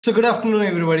So good afternoon,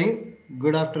 everybody.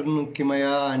 Good afternoon,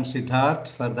 Kimaya and Siddharth,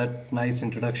 for that nice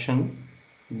introduction.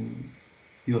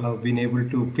 You have been able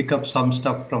to pick up some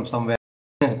stuff from somewhere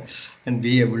and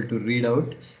be able to read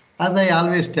out. As I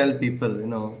always tell people,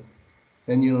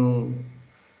 when you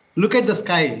look at the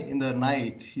sky in the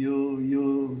night,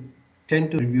 you tend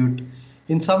to contribute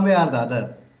in some way or the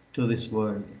other to this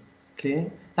world.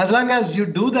 Okay, as long as you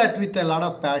do that with a lot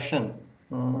of passion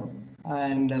uh,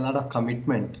 and a lot of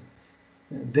commitment,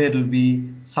 there will be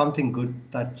something good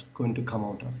that's going to come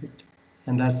out of it.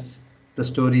 And that's the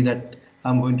story that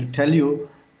I'm going to tell you.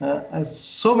 As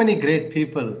so many great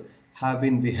people have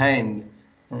been behind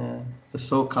uh, the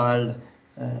so-called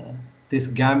this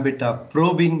gambit of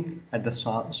probing at the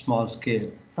small scale.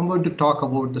 I'm going to talk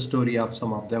about the story of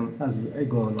some of them as I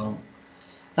go along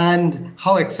and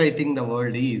how exciting the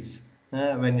world is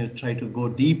when you try to go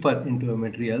deeper into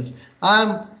materials.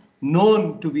 I'm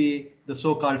known to be the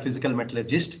so-called physical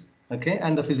metallurgist, okay,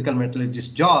 and the physical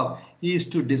metallurgist job is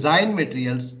to design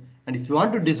materials. And if you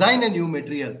want to design a new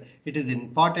material, it is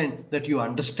important that you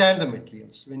understand the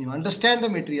materials. When you understand the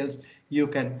materials, you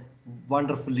can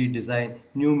wonderfully design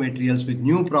new materials with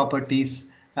new properties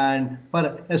and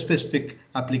for a specific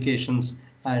applications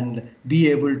and be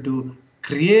able to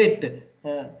create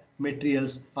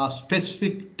materials of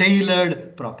specific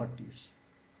tailored properties.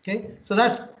 Okay, so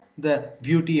that's the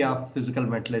beauty of physical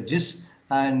metallurgists,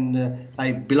 and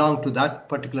I belong to that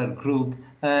particular group,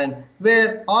 and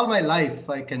where all my life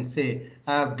I can say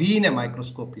I have been a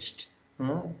microscopist,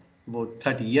 about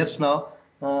 30 years now,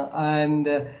 and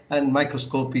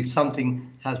microscope is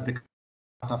something has become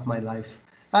part of my life,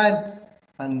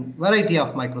 and variety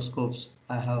of microscopes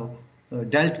I have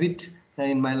dealt with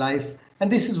in my life.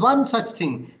 And this is one such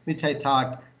thing which I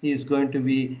thought is going to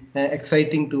be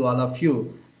exciting to all of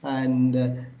you and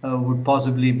would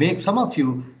possibly make some of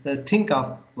you think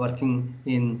of working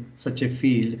in such a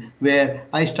field where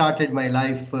I started my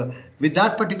life with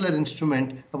that particular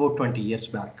instrument about 20 years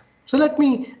back. So let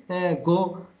me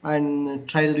go and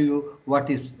tell you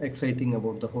what is exciting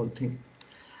about the whole thing.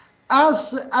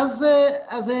 As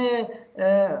a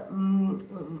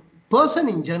person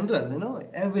in general,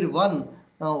 everyone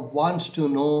wants to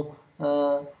know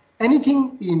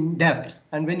anything in depth,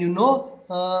 and when you know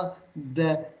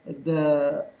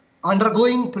the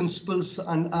undergoing principles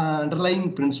and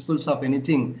underlying principles of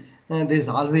anything, there is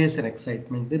always an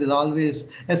excitement. There is always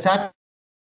a satisfaction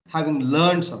having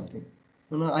learned something.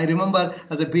 I remember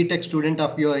as a BTech student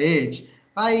of your age,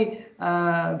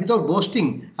 without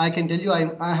boasting, I can tell you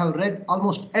I have read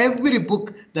almost every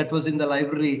book that was in the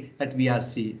library at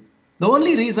VRC. The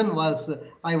only reason was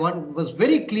was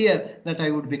very clear that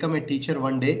I would become a teacher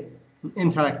one day.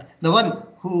 In fact, the one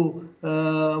who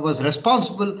was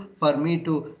responsible for me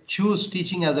to choose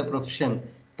teaching as a profession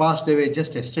passed away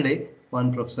just yesterday,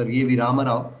 one Professor A.V.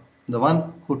 Ramarao, the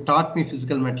one who taught me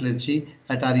physical metallurgy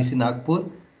at REC Nagpur,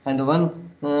 and the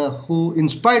one who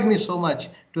inspired me so much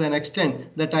to an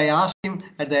extent that I asked him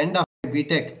at the end of my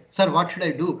BTech, "Sir, what should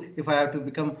I do if I have to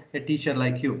become a teacher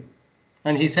like you?"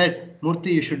 And he said,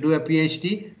 "Murthy, you should do a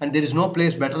PhD, and there is no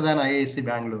place better than IIT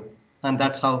Bangalore." And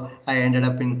that's how I ended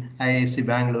up in IIT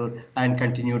Bangalore and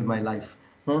continued my life.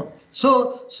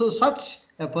 So such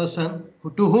a person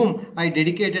to whom I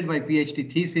dedicated my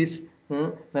PhD thesis,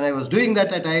 when I was doing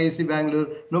that at IIT Bangalore,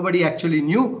 nobody actually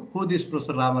knew who this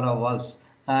Professor Ramarao was.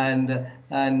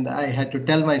 And I had to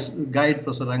tell my guide,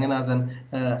 Professor Ranganathan,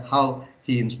 how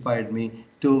he inspired me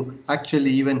to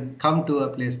actually even come to a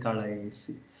place called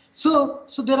IIC. So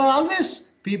there are always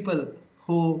people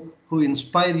who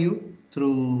inspire you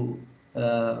through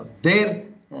their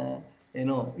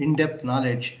in-depth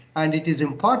knowledge, and it is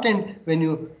important when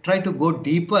you try to go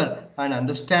deeper and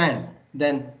understand,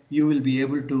 then you will be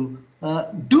able to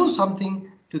do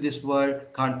something to this world,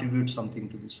 contribute something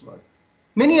to this world.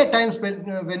 Many a times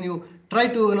when you try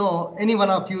to, any one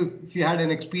of you, if you had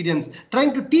an experience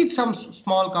trying to teach some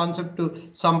small concept to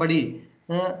somebody,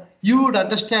 you would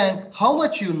understand how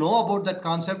much you know about that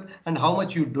concept and how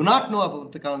much you do not know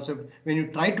about the concept when you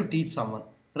try to teach someone.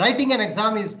 Writing an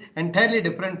exam is entirely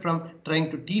different from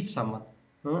trying to teach someone.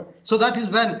 So that is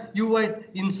when you are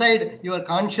inside, your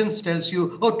conscience tells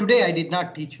you, "Oh, today I did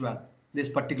not teach well this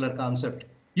particular concept."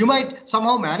 You might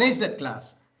somehow manage that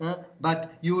class,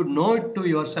 but you would know it to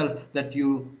yourself that you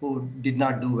did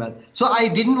not do well. So I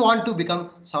didn't want to become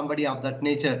somebody of that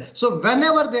nature. So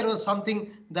whenever there was something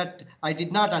that I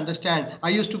did not understand,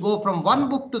 I used to go from one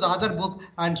book to the other book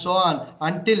and so on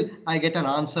until I get an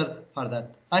answer for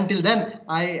that. Until then,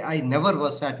 I never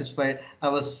was satisfied. I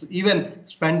was even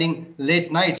spending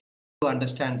late nights to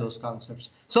understand those concepts.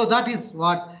 So that is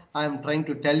what I am trying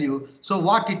to tell you. So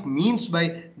what it means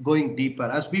by going deeper.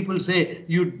 As people say,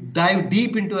 you dive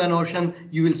deep into an ocean,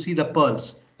 you will see the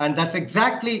pearls. And that's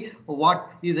exactly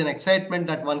what is an excitement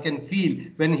that one can feel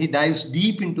when he dives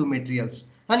deep into materials.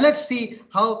 And let's see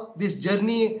how this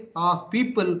journey of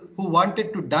people who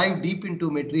wanted to dive deep into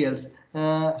materials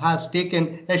has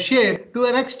taken a shape to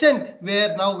an extent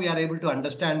where now we are able to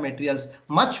understand materials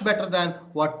much better than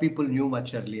what people knew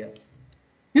much earlier.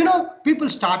 You know, people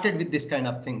started with this kind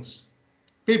of things.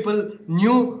 People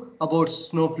knew about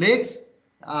snowflakes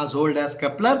as old as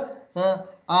Kepler,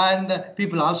 and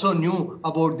people also knew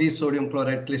about these sodium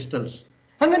chloride crystals.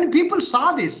 And when people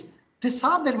saw this, they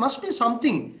saw there must be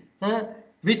something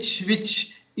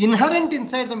which inherent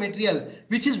inside the material,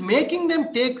 which is making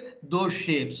them take those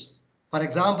shapes. For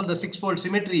example, the six-fold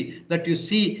symmetry that you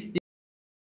see in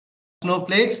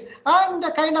snowflakes and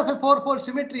the kind of a four-fold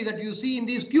symmetry that you see in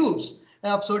these cubes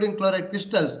of sodium chloride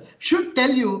crystals should tell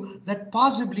you that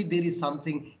possibly there is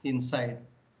something inside.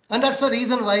 And that's the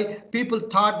reason why people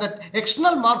thought that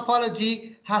external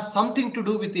morphology has something to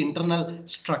do with the internal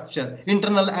structure,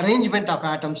 internal arrangement of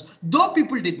atoms, though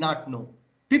people did not know.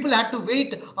 People had to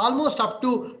wait almost up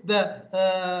to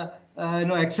the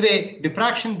X-ray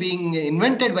diffraction being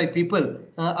invented by people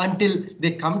until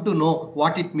they come to know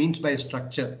what it means by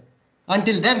structure.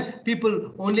 Until then,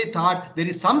 people only thought there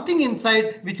is something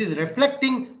inside which is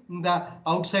reflecting the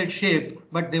outside shape,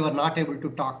 but they were not able to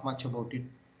talk much about it.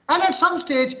 And at some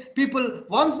stage, people,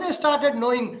 once they started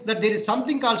knowing that there is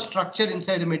something called structure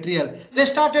inside a material, they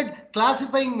started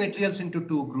classifying materials into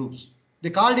two groups. They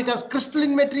called it as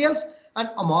crystalline materials and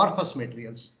amorphous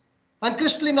materials. And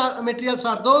crystalline materials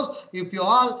are those, if you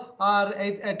all are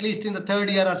at least in the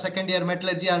third year or second year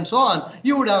metallurgy and so on,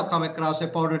 you would have come across a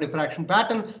powder diffraction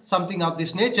pattern, something of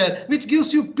this nature, which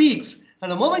gives you peaks.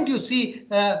 And the moment you see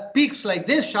peaks like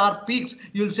this, sharp peaks,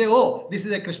 you'll say, oh, this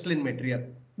is a crystalline material.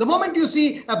 The moment you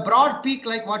see a broad peak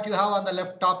like what you have on the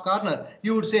left top corner,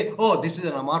 you would say, oh, this is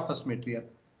an amorphous material.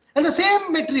 And the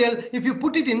same material, if you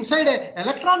put it inside an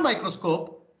electron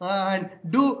microscope, and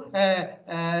do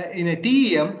in a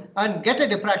TEM and get a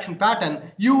diffraction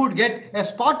pattern, you would get a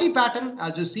spotty pattern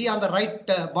as you see on the right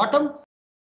bottom,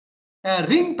 a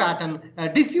ring pattern, a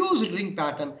diffused ring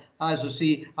pattern as you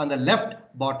see on the left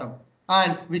bottom,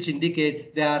 and which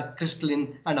indicate they are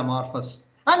crystalline and amorphous.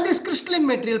 And this crystalline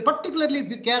material, particularly if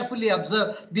you carefully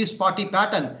observe this spotty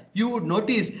pattern, you would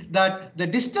notice that the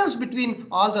distance between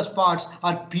all the spots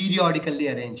are periodically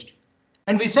arranged.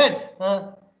 And we said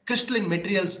crystalline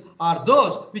materials are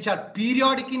those which are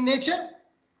periodic in nature,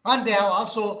 and they have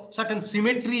also certain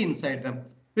symmetry inside them,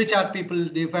 which are people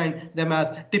define them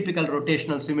as typical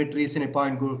rotational symmetries in a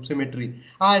point group symmetry.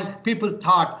 And people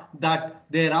thought that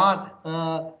there are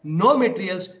no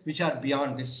materials which are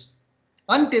beyond this,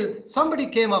 until somebody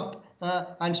came up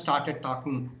and started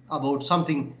talking about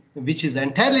something which is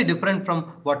entirely different from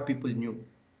what people knew.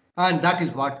 And that is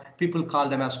what people call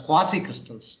them as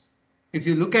quasi-crystals. If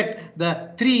you look at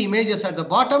the three images at the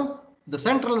bottom, the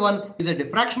central one is a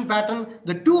diffraction pattern.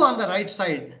 The two on the right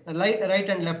side, right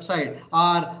and left side,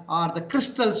 are the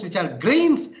crystals which are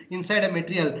grains inside a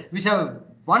material which have a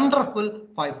wonderful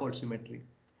five-fold symmetry.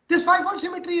 This five-fold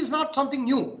symmetry is not something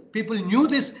new. People knew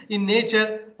this in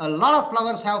nature. A lot of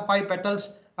flowers have 5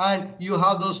 petals, and you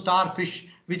have those starfish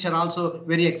which are also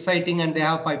very exciting, and they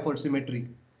have five-fold symmetry.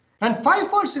 And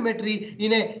five-fold symmetry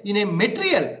in a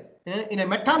material, in a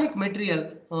metallic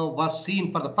material, was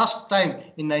seen for the first time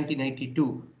in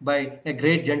 1982 by a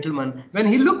great gentleman when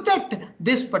he looked at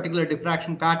this particular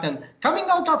diffraction pattern coming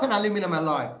out of an aluminum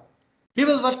alloy. He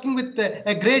was working with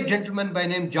a great gentleman by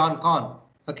name John Kahn.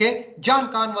 Okay,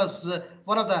 John Kahn was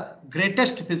one of the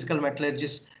greatest physical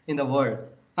metallurgists in the world,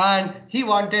 and he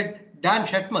wanted Dan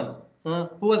Shetman, who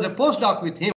was a postdoc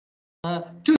with him,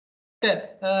 to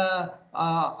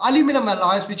aluminum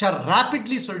alloys, which are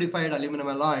rapidly solidified aluminum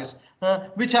alloys,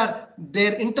 which are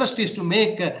their interest is to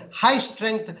make high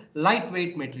strength,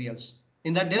 lightweight materials.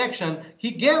 In that direction,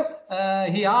 he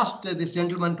asked this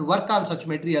gentleman to work on such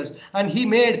materials, and he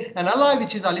made an alloy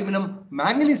which is aluminum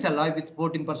manganese alloy with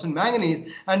 14%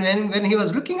 manganese. And when he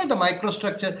was looking at the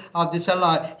microstructure of this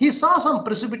alloy, he saw some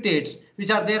precipitates which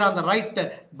are there on the right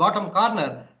bottom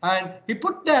corner, and he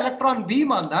put the electron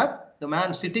beam on that. The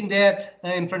man sitting there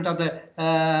in front of the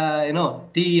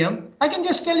TEM. I can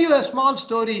just tell you a small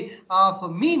story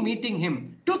of me meeting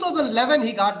him. 2011,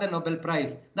 he got the Nobel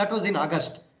Prize. That was in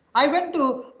August. I went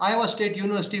to Iowa State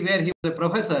University where he was a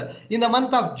professor in the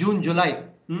month of June, July,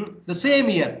 the same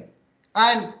year.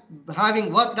 And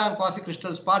having worked on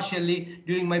quasicrystals partially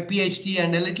during my PhD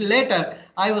and a little later,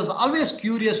 I was always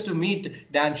curious to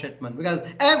meet Dan Shetman, because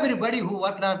everybody who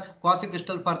worked on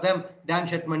quasicrystal, for them, Dan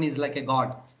Shetman is like a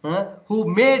god,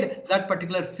 who made that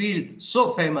particular field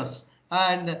so famous.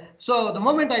 And so the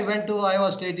moment I went to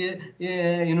Iowa State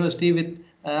University with,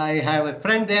 I have a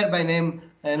friend there by name,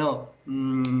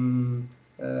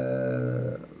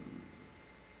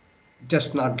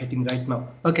 just not getting right now.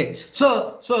 Okay,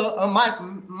 so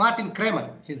Martin Kramer,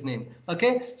 his name.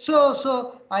 Okay,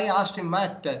 so I asked him,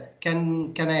 Matt,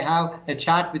 can I have a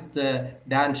chat with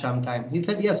Dan sometime? He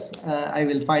said, yes, I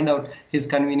will find out his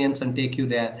convenience and take you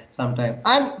there sometime.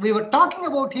 And we were talking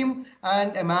about him,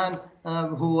 and a man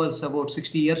who was about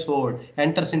 60 years old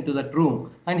enters into that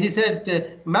room, and he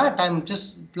said, Matt, I'm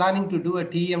just planning to do a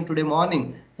TEM today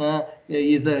morning.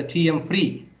 Is the TEM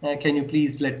free? Can you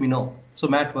please let me know? So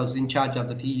Matt was in charge of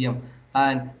the TEM,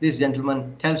 and this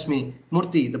gentleman tells me,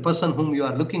 Murty, the person whom you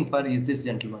are looking for is this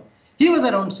gentleman. He was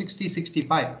around 60,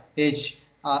 65 age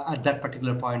at that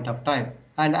particular point of time.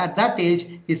 And at that age,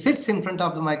 he sits in front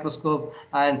of the microscope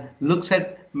and looks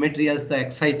at materials, the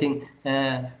exciting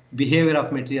behavior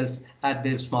of materials at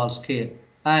their small scale.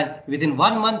 And within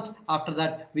 1 month after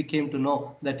that, we came to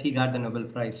know that he got the Nobel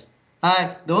Prize.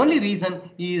 And the only reason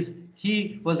is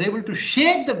he was able to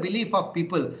shake the belief of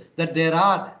people that there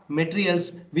are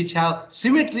materials which have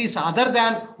symmetries other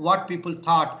than what people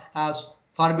thought as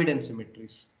forbidden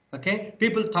symmetries. Okay,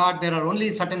 people thought there are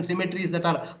only certain symmetries that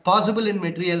are possible in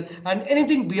material, and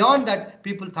anything beyond that,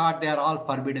 people thought they are all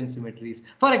forbidden symmetries.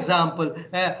 For example,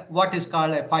 what is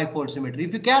called a five-fold symmetry.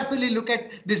 If you carefully look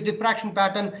at this diffraction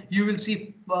pattern, you will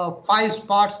see 5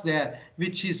 spots there,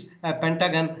 which is a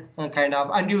pentagon kind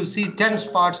of, and you see 10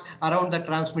 spots around the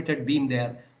transmitted beam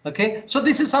there. Okay, so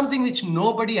this is something which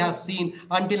nobody has seen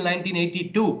until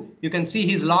 1982. You can see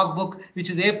his logbook, which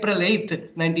is April 8th,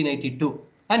 1982.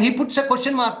 And he puts a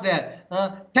question mark there,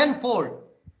 tenfold.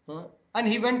 And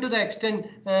he went to the extent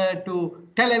to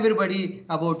tell everybody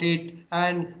about it,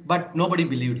 but nobody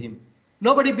believed him.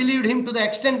 Nobody believed him to the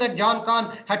extent that John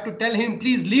Kahn had to tell him,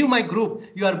 please leave my group.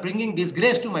 You are bringing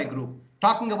disgrace to my group.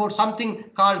 Talking about something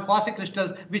called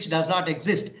quasicrystals, which does not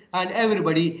exist. And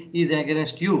everybody is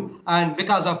against you. And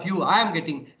because of you, I am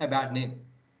getting a bad name.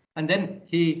 And then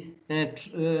he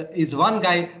is one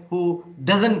guy who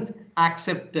doesn't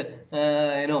accept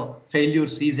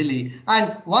failures easily,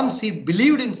 and once he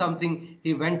believed in something,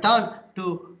 he went on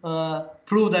to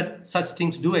prove that such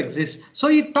things do exist. So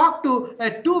he talked to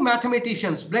 2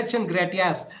 mathematicians, Blech and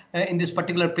Gratias, in this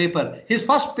particular paper. His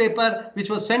first paper, which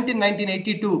was sent in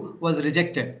 1982, was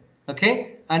rejected.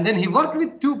 Okay, and then he worked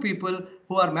with 2 people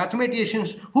who are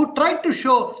mathematicians who tried to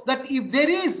show that if there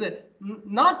is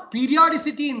not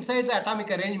periodicity inside the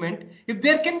atomic arrangement, if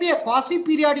there can be a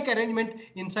quasi-periodic arrangement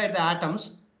inside the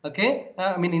atoms, okay,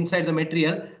 inside the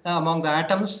material among the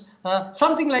atoms,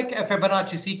 something like a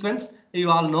Fibonacci sequence.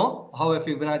 You all know how a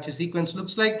Fibonacci sequence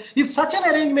looks like. If such an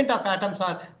arrangement of atoms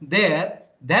are there,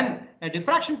 then a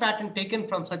diffraction pattern taken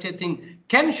from such a thing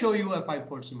can show you a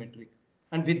 5-fold symmetry.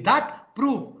 And with that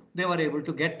proof, they were able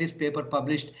to get this paper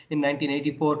published in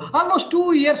 1984, almost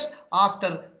 2 years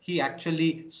after he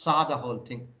actually saw the whole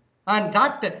thing. And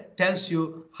that tells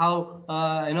you how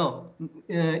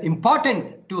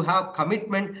important to have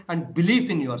commitment and belief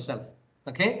in yourself.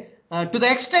 Okay, to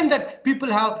the extent that people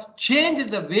have changed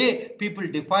the way people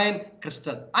define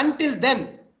crystal. Until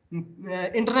then,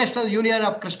 International Union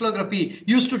of Crystallography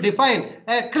used to define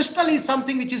crystal is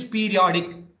something which is periodic,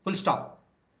 full stop.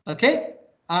 Okay,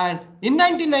 and in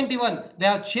 1991 they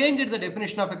have changed the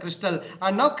definition of a crystal,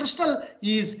 and now crystal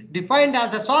is defined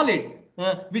as a solid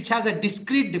which has a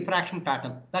discrete diffraction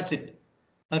pattern. That's it.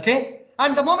 Okay,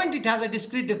 and the moment it has a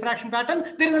discrete diffraction pattern,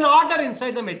 there is an order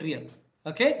inside the material.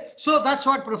 Okay, so that's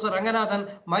what Professor Ranganathan,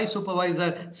 my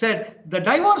supervisor, said. The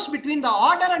divorce between the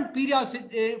order and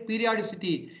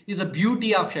periodicity is the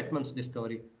beauty of Shetman's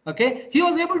discovery. Okay, he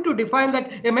was able to define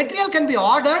that a material can be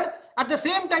ordered, at the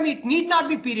same time it need not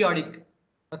be periodic.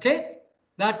 Okay,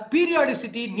 that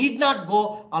periodicity need not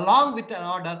go along with an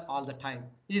order all the time.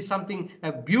 Is something,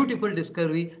 a beautiful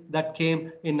discovery that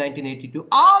came in 1982.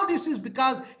 All this is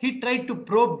because he tried to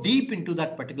probe deep into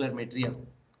that particular material.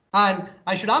 And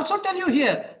I should also tell you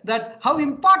here that how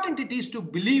important it is to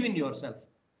believe in yourself.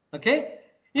 Okay,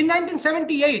 in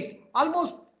 1978,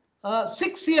 almost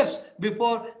 6 years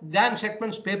before Dan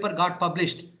Shetman's paper got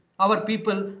published, our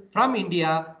people from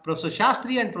India, Professor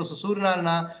Shastri and Professor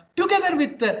Suryanarayana, together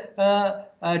with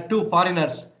 2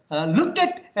 foreigners, looked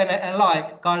at an alloy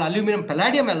called aluminum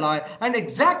palladium alloy and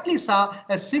exactly saw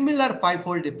a similar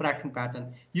 5-fold diffraction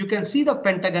pattern. You can see the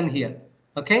pentagon here.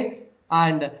 Okay,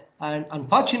 and and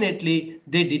unfortunately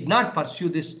they did not pursue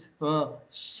this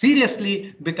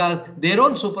seriously because their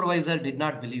own supervisor did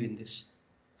not believe in this.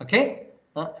 Okay.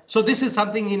 So this is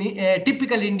something in a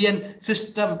typical Indian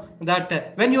system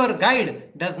that when your guide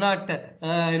does not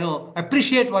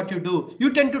appreciate what you do,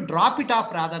 you tend to drop it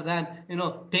off rather than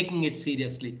taking it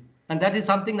seriously. And that is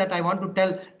something that I want to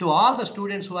tell to all the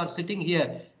students who are sitting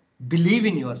here. Believe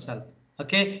in yourself.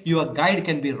 Okay, your guide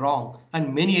can be wrong,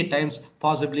 and many a times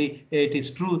possibly it is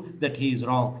true that he is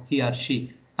wrong, he or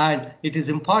she. And it is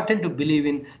important to believe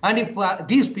in. And if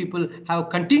these people have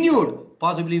continued,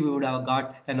 possibly we would have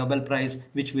got a Nobel Prize,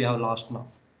 which we have lost now.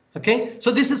 Okay,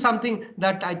 so this is something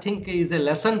that I think is a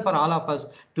lesson for all of us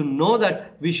to know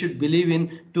that we should believe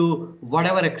in to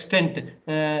whatever extent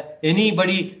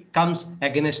anybody comes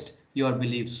against your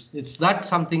beliefs. It's that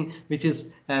something which is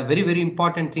a very, very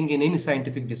important thing in any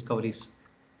scientific discoveries.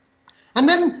 And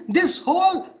then this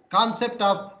whole concept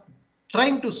of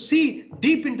trying to see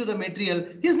deep into the material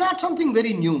is not something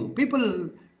very new. People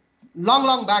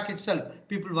long back itself,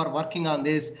 people were working on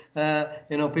this.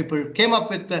 People came up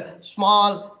with a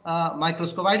small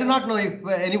microscope. I do not know if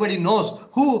anybody knows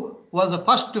who was the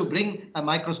first to bring a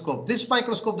microscope. This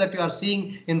microscope that you are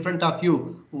seeing in front of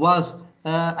you was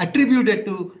attributed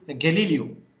to Galileo.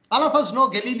 All of us know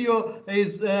Galileo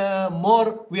is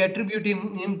we attribute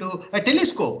him to a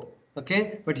telescope.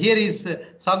 Okay, but here is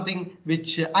something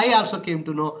which I also came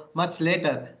to know much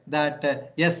later,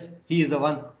 that yes, he is the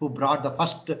one who brought the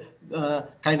first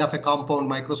kind of a compound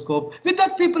microscope. With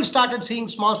that, people started seeing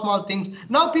small things.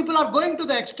 Now people are going to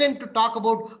the extent to talk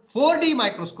about 4D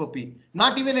microscopy,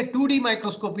 not even a 2D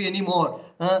microscopy anymore,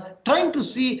 trying to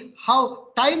see how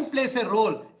time plays a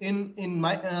role in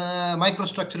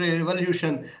microstructural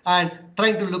evolution, and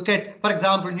trying to look at, for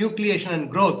example, nucleation and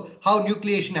growth, how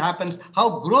nucleation happens,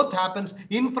 how growth happens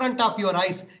in front of your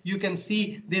eyes. You can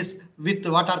see this with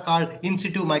what are called in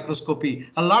situ microscopy.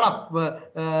 A lot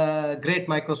of great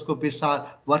microscopists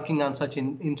are working on such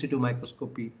in situ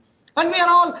microscopy. And we are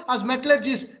all, as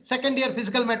metallurgists, second year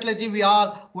physical metallurgy, we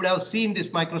all would have seen this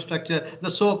microstructure,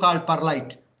 the so-called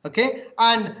perlite. Okay,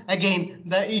 and again,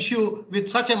 the issue with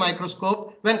such a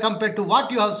microscope, when compared to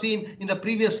what you have seen in the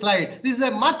previous slide, this is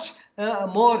a much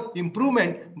more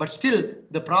improvement, but still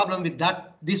the problem with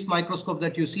this microscope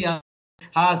that you see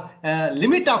has a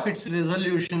limit of its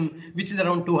resolution, which is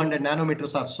around 200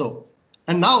 nanometers or so.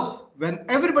 And now, when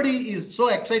everybody is so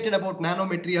excited about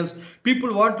nanomaterials,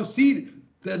 people want to see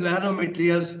the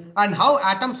nanomaterials and how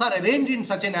atoms are arranged in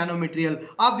such a nanomaterial.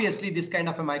 Obviously, this kind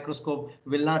of a microscope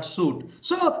will not suit.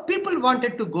 So people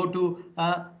wanted to go to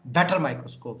better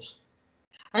microscopes.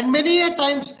 And many a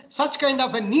times such kind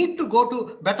of a need to go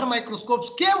to better microscopes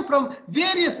came from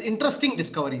various interesting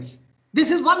discoveries.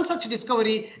 This is one such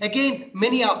discovery. Again,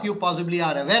 many of you possibly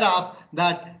are aware of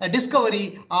that, a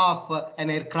discovery of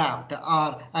an aircraft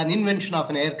or an invention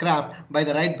of an aircraft by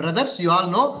the Wright brothers. You all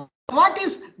know. What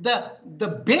is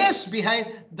the base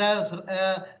behind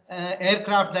the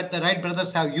aircraft that the Wright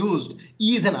brothers have used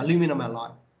is an aluminum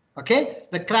alloy. Okay,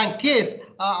 the crankcase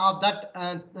of that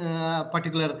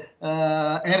particular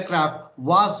aircraft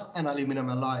was an aluminum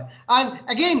alloy. And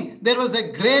again, there was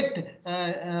a great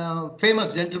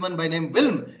famous gentleman by name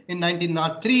Wilm in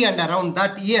 1903 and around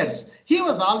that years. He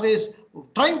was always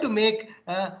trying to make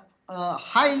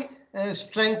high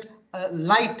strength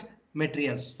light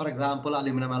materials, for example,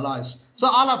 aluminum alloys. So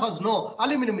all of us know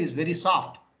aluminum is very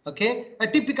soft. Okay, a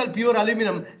typical pure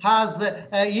aluminum has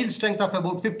a yield strength of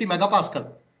about 50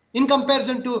 megapascal in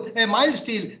comparison to a mild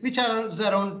steel, which is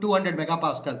around 200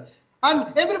 megapascal.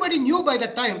 And everybody knew by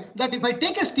that time that if I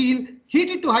take a steel, heat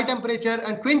it to high temperature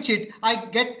and quench it, I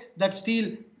get that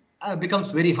steel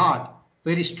becomes very hard,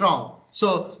 very strong.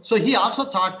 So he also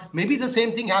thought maybe the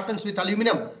same thing happens with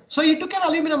aluminum. So he took an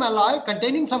aluminum alloy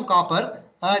containing some copper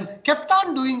and kept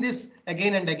on doing this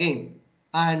again and again.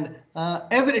 And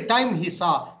every time he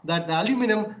saw that the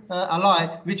aluminum alloy,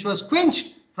 which was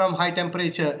quenched from high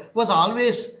temperature, was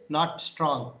always not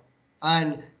strong.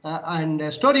 And the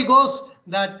story goes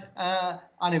that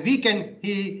on a weekend,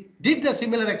 he did the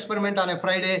similar experiment on a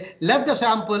Friday, left the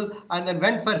sample and then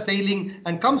went for sailing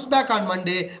and comes back on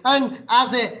Monday. And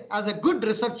as a good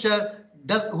researcher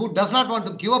who does not want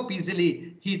to give up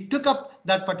easily, he took up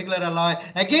that particular alloy,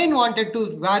 again wanted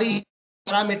to vary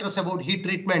parameters about heat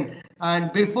treatment,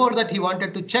 and before that he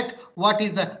wanted to check what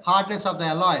is the hardness of the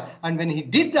alloy. And when he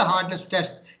did the hardness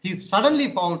test, he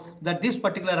suddenly found that this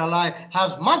particular alloy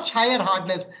has much higher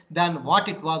hardness than what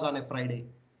it was on a Friday.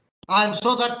 And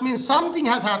so that means something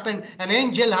has happened. An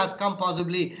angel has come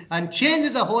possibly and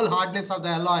changed the whole hardness of the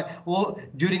alloy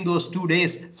during those 2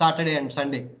 days, Saturday and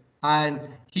Sunday. And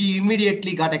he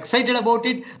immediately got excited about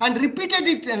it and repeated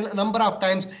it a number of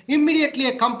times. Immediately,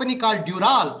 a company called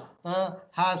Dural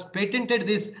has patented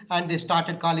this, and they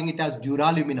started calling it as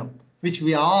duraluminum, which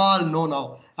we all know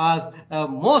now as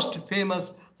most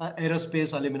famous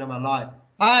aerospace aluminum alloy.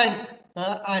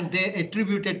 And they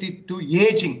attributed it to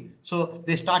aging. So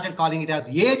they started calling it as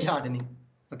age hardening.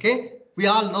 Okay, we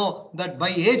all know that by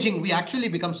aging we actually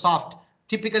become soft.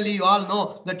 Typically, you all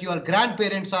know that your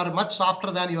grandparents are much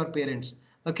softer than your parents.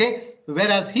 Okay,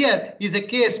 whereas here is a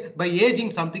case by aging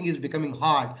something is becoming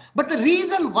hard. But the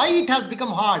reason why it has become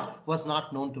hard was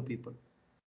not known to people.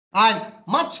 And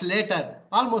much later,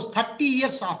 almost 30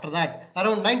 years after that,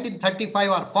 around 1935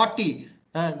 or 40,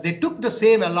 they took the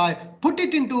same alloy, put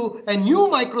it into a new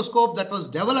microscope that was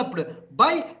developed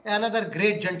by another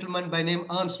great gentleman by name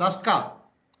Ernst Ruska.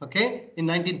 Okay, in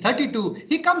 1932,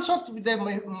 he comes up with a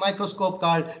microscope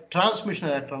called transmission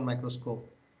electron microscope.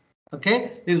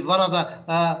 Okay, is one of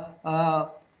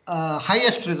the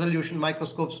highest resolution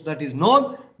microscopes that is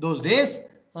known those days.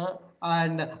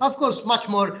 And of course, much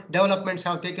more developments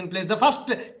have taken place. The first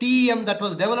TEM that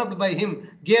was developed by him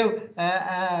gave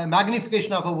a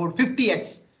magnification of about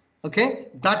 50x. Okay,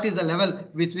 that is the level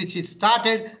with which it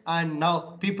started, and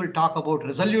now people talk about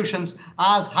resolutions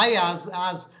as high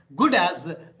as good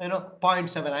as 0.7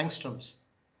 angstroms.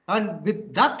 And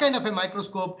with that kind of a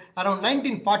microscope, around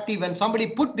 1940, when somebody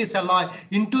put this alloy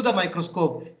into the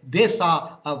microscope, they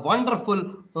saw a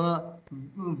wonderful,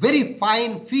 very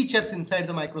fine features inside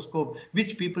the microscope,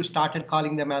 which people started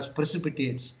calling them as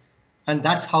precipitates. And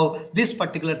that's how this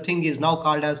particular thing is now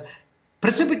called as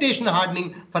precipitation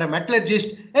hardening for a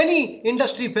metallurgist. Any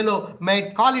industry fellow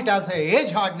might call it as a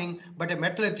age hardening, but a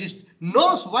metallurgist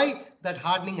knows why that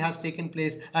hardening has taken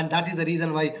place, and that is the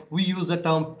reason why we use the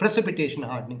term precipitation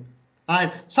hardening.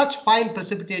 And such fine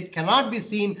precipitate cannot be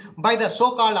seen by the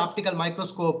so-called optical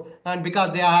microscope, and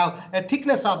because they have a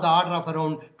thickness of the order of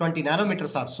around 20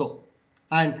 nanometers or so.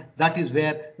 And that is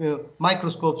where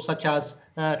microscopes such as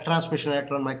transmission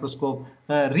electron microscope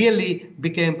really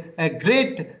became a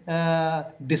great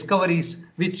discoveries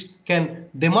which can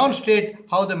demonstrate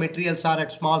how the materials are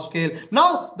at small scale.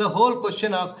 Now the whole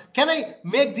question of, can I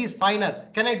make these finer?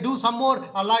 Can I do some more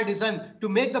alloy design to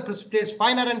make the precipitates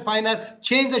finer and finer,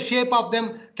 change the shape of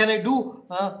them? Can I do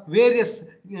various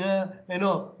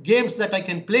games that I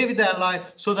can play with the alloy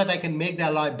so that I can make the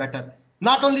alloy better?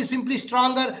 Not only simply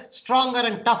stronger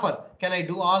and tougher. Can I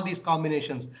do all these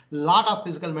combinations? A lot of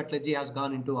physical metallurgy has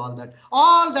gone into all that.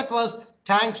 All that was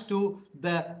thanks to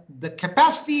the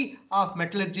capacity of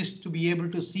metallurgists to be able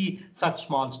to see such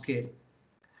small scale.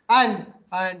 And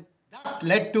that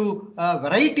led to a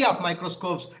variety of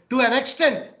microscopes to an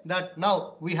extent that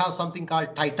now we have something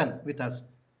called Titan with us.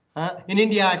 In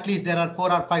India, at least there are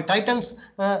 4 or 5 Titans,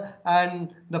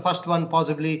 and the first one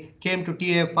possibly came to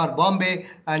TA for Bombay,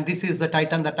 and this is the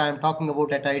Titan that I am talking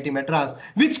about at IIT Madras,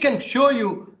 which can show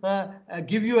you,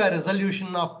 give you a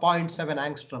resolution of 0.7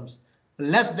 angstroms,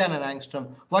 less than an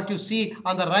angstrom. What you see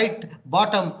on the right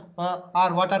bottom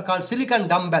are what are called silicon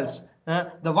dumbbells.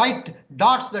 The white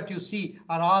dots that you see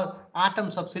are all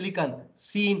atoms of silicon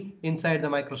seen inside the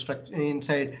microstructure,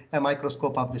 inside a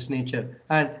microscope of this nature.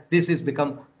 And this has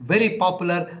become very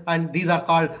popular, and these are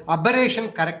called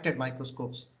aberration corrected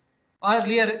microscopes.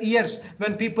 Earlier years,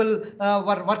 when people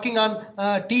were working on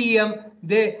TEM,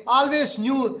 they always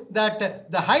knew that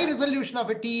the high resolution of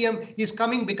a TEM is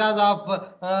coming because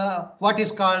of what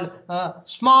is called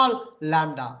small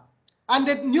lambda. And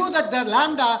they knew that the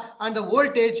lambda and the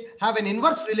voltage have an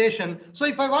inverse relation. So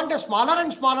if I want a smaller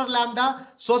and smaller lambda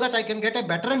so that I can get a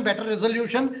better and better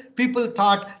resolution, people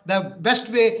thought the best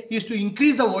way is to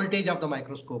increase the voltage of the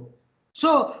microscope.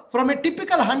 So from a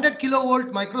typical 100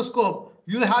 kilovolt microscope,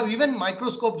 you have even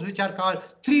microscopes which are called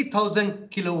 3000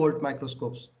 kilovolt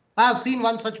microscopes. I have seen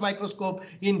one such microscope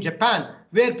in Japan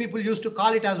where people used to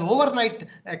call it as overnight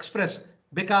express,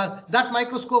 because that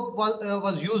microscope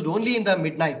was used only in the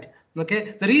midnight.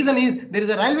 Okay, the reason is there is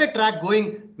a railway track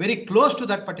going very close to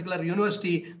that particular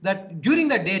university, that during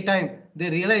the daytime they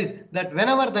realize that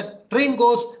whenever the train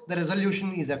goes, the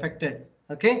resolution is affected.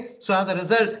 Okay, so as a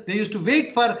result, they used to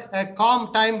wait for a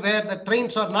calm time where the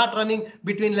trains are not running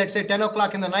between, let's say, 10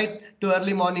 o'clock in the night to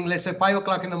early morning, let's say 5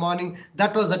 o'clock in the morning.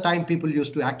 That was the time people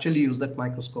used to actually use that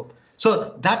microscope.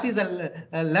 So that is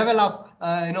a level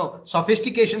of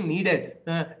sophistication needed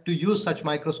to use such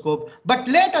microscope. But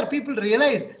later people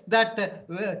realized that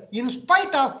in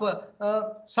spite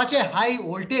of such a high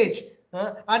voltage,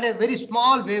 and a very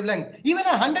small wavelength, even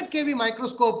a 100 kV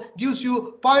microscope gives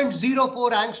you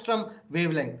 0.04 angstrom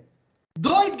wavelength.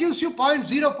 Though it gives you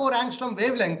 0.04 angstrom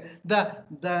wavelength,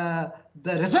 the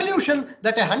resolution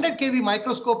that a 100 kV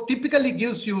microscope typically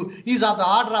gives you is of the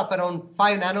order of around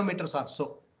 5 nanometers or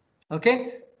so.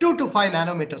 Okay, 2 to 5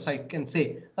 nanometers, I can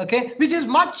say. Okay, which is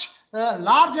much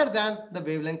larger than the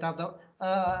wavelength of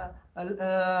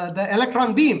the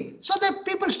electron beam. So the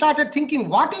people started thinking,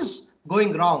 what is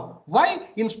going wrong? Why,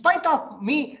 in spite of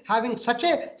me having such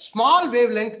a small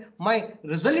wavelength, my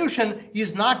resolution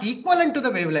is not equivalent to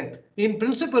the wavelength? In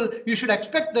principle, you should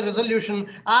expect the resolution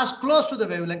as close to the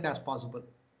wavelength as possible.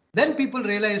 Then people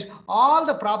realized all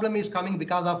the problem is coming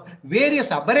because of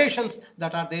various aberrations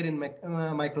that are there in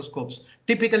microscopes.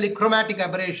 Typically chromatic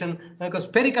aberration,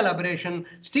 spherical aberration,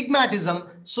 stigmatism.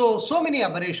 So many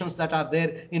aberrations that are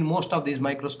there in most of these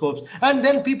microscopes. And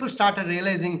then people started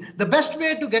realizing the best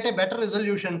way to get a better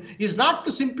resolution is not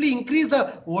to simply increase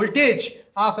the voltage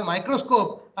of a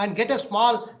microscope and get a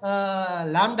small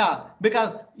lambda,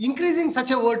 because increasing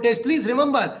such a voltage, please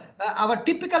remember, our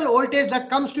typical voltage that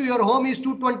comes to your home is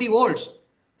 220 volts.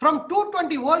 From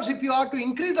 220 volts, if you are to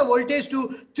increase the voltage to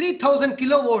 3000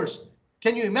 kilovolts,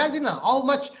 can you imagine how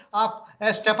much of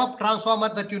a step-up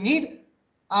transformer that you need?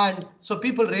 And so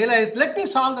people realized, let me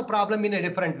solve the problem in a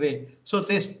different way. So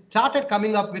they started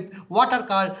coming up with what are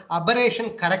called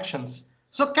aberration corrections.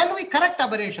 So can we correct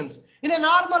aberrations? In a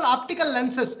normal optical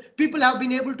lenses, people have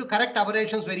been able to correct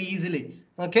aberrations very easily.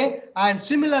 Okay, and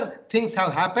similar things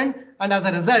have happened, and as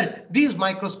a result, these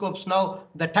microscopes now,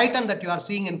 the Titan that you are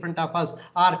seeing in front of us,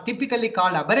 are typically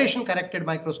called aberration corrected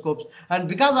microscopes, and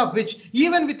because of which,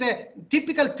 even with a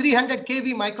typical 300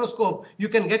 kV microscope, you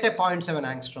can get a 0.7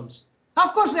 angstroms.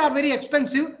 Of course, they are very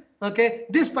expensive. Okay,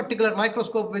 this particular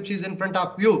microscope, which is in front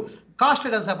of you,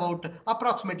 costed us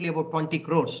approximately about 20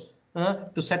 crores.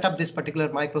 To set up this particular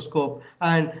microscope,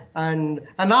 and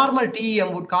a normal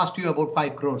TEM would cost you about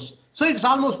 5 crores. So it's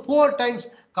almost 4 times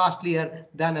costlier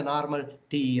than a normal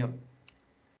TEM.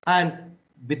 And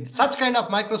with such kind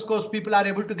of microscopes, people are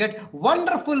able to get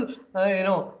wonderful,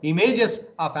 images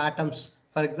of atoms,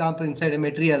 for example, inside a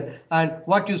material. And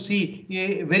what you see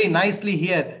very nicely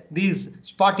here, these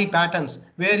spotty patterns,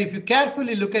 where if you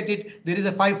carefully look at it, there is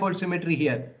a 5-fold symmetry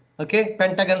here. Okay,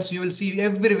 pentagons you will see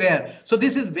everywhere. So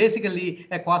this is basically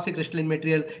a quasi-crystalline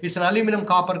material. It's an aluminum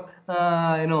copper,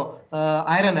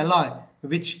 iron alloy,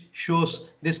 which shows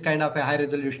this kind of a high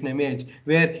resolution image,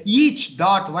 where each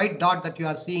dot, white dot that you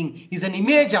are seeing, is an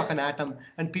image of an atom,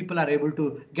 and people are able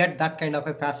to get that kind of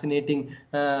a fascinating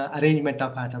arrangement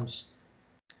of atoms.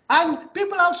 And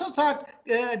people also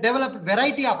developed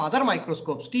variety of other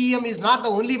microscopes. TEM is not the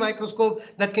only microscope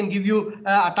that can give you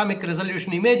atomic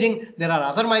resolution imaging. There are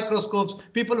other microscopes.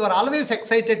 People were always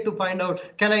excited to find out,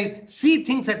 can I see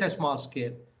things at a small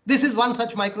scale? This is one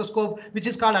such microscope, which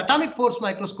is called atomic force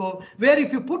microscope, where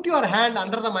if you put your hand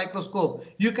under the microscope,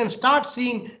 you can start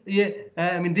seeing,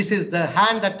 this is the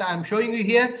hand that I'm showing you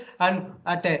here, and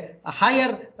at a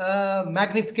higher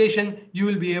magnification, you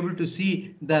will be able to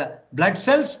see the blood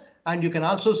cells, and you can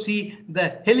also see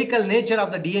the helical nature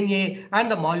of the DNA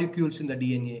and the molecules in the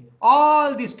DNA.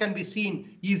 All this can be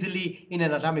seen easily in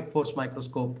an atomic force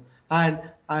microscope.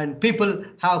 And people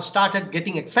have started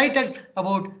getting excited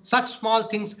about such small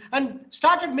things and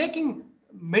started making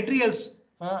materials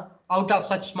out of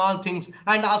such small things,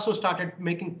 and also started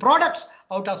making products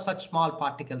out of such small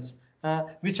particles,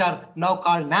 which are now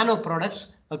called nano products.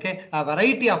 Okay, a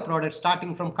variety of products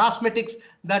starting from cosmetics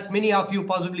that many of you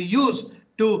possibly use,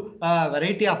 to a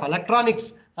variety of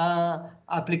electronics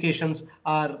applications,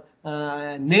 or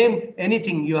name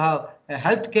anything. You have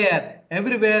healthcare.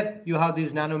 Everywhere you have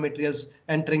these nanomaterials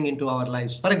entering into our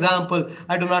lives. For example,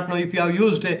 I do not know if you have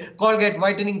used a Colgate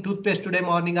whitening toothpaste today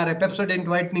morning or a Pepsodent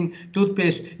whitening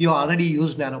toothpaste, you already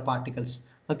used nanoparticles.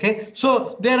 Okay,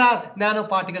 so there are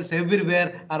nanoparticles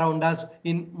everywhere around us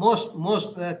in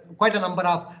quite a number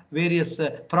of various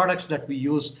products that we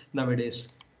use nowadays.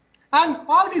 And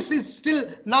all this is still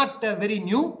not very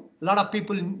new. A lot of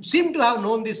people seem to have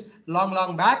known this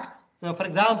long back. For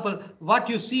example, what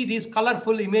you see, these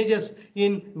colorful images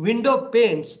in window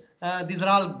panes, these are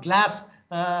all glass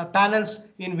panels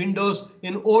in windows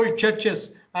in old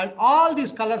churches, and all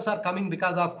these colors are coming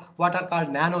because of what are called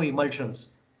nano emulsions.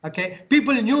 Okay,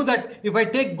 people knew that if I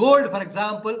take gold, for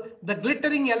example, the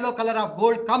glittering yellow color of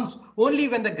gold comes only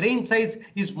when the grain size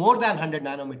is more than 100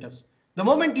 nanometers. The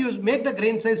moment you make the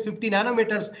grain size 50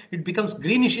 nanometers, it becomes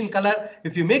greenish in color.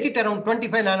 If you make it around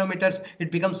 25 nanometers,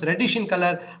 it becomes reddish in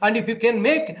color. And if you can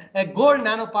make a gold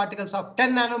nanoparticles of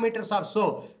 10 nanometers or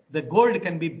so, the gold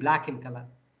can be black in color.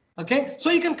 Okay, so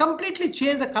you can completely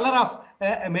change the color of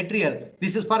a material.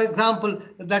 This is, for example,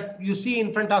 that you see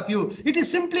in front of you. It is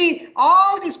simply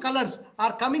all these colors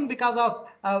are coming because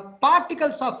of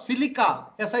particles of silica,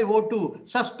 SiO2,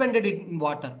 suspended in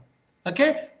water.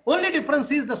 Okay, only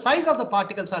difference is the size of the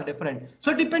particles are different.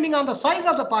 So depending on the size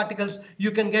of the particles, you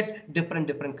can get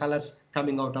different colors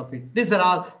coming out of it. These are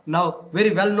all now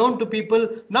very well known to people.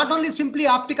 Not only simply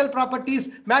optical properties,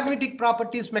 magnetic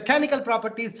properties, mechanical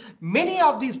properties, many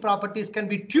of these properties can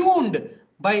be tuned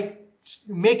by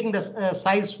making the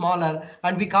size smaller,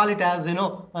 and we call it as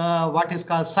what is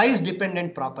called size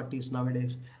dependent properties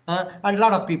nowadays, and a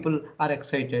lot of people are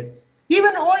excited.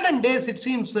 Even olden days, it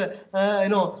seems,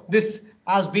 this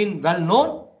has been well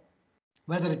known.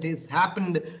 Whether it is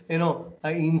happened,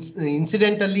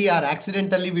 incidentally or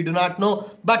accidentally, we do not know.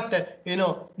 But,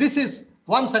 this is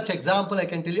one such example I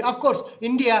can tell you. Of course,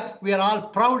 India, we are all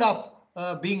proud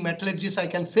of being metallurgists. I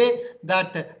can say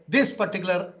that this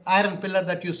particular iron pillar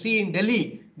that you see in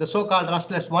Delhi, the so-called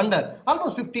rustless wonder,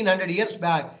 almost 1500 years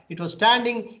back, it was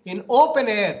standing in open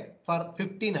air for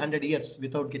 1500 years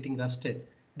without getting rusted.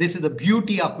 This is the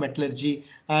beauty of metallurgy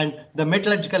and the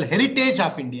metallurgical heritage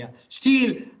of India.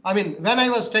 Steel, I mean, when I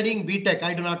was studying BTech,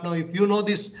 I do not know if you know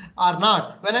this or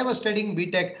not. When I was studying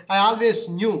BTech, I always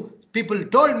knew, people who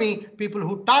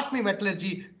taught me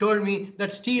metallurgy told me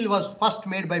that steel was first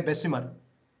made by Bessemer.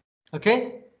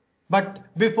 Okay? But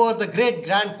before the great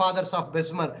grandfathers of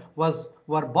Bessemer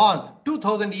were born,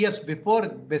 2000 years before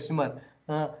Bessemer,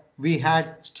 we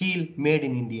had steel made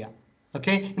in India.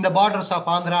 Okay, in the borders of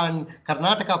Andhra and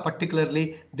Karnataka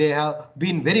particularly, they have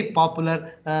been very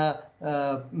popular,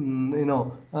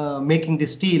 making the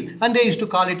steel, and they used to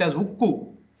call it as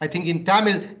ukku. I think in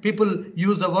Tamil, people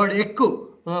use the word ekku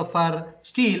for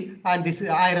steel, and this is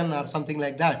iron or something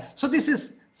like that. So this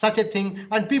is such a thing,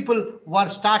 and people were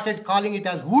started calling it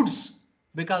as woods,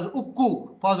 because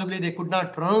ukku, possibly they could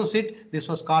not pronounce it. This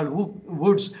was called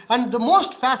woods. And the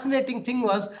most fascinating thing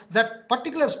was that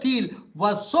particular steel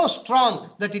was so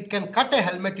strong that it can cut a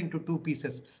helmet into two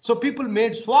pieces. So people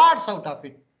made swords out of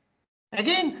it.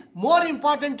 Again, more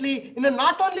importantly,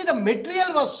 not only the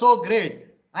material was so great,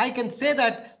 I can say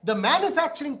that the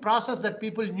manufacturing process that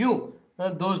people knew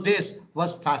those days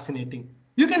was fascinating.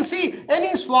 You can see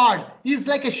any sword is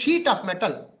like a sheet of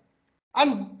metal.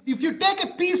 And if you take a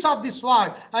piece of the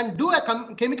sword and do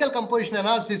a chemical composition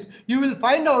analysis, you will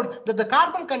find out that the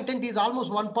carbon content is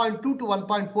almost 1.2 to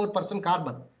 1.4%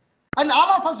 carbon. And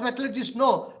all of us metallurgists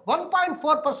know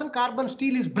 1.4% carbon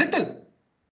steel is brittle.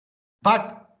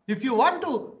 But if you want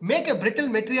to make a brittle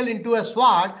material into a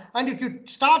sword, and if you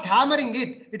start hammering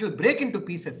it, it will break into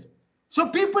pieces. So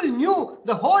people knew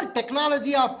the whole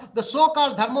technology of the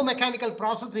so-called thermomechanical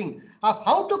processing of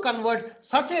how to convert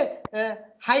such a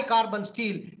high carbon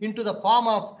steel into the form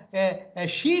of a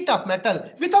sheet of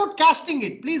metal without casting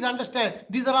it. Please understand,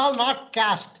 these are all not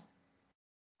cast.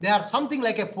 They are something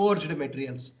like a forged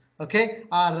materials. Okay,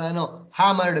 or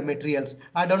hammered materials.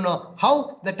 I don't know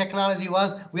how the technology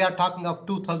was. We are talking of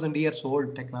 2000 years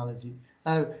old technology.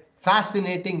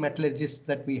 Fascinating metallurgists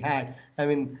that we had. I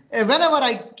mean, whenever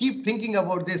I keep thinking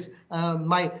about this,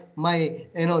 my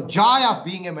joy of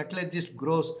being a metallurgist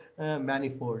grows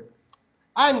manifold.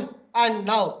 And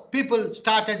now people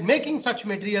started making such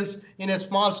materials in a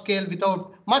small scale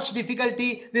without much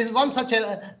difficulty. This is one such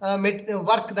a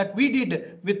work that we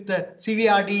did with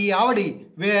CVRD Avadi,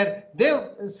 where they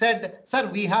said, sir,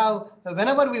 we have,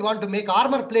 whenever we want to make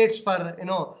armor plates for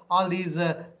all these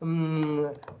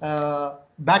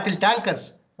battle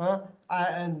tankers,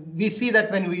 and we see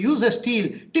that when we use a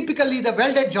steel, typically the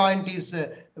welded joint is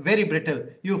very brittle.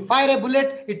 You fire a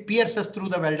bullet, it pierces through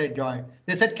the welded joint.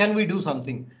 They said, can we do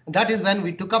something? And that is when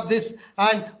we took up this,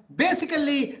 and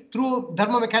basically through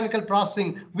thermomechanical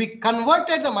processing, we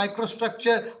converted the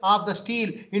microstructure of the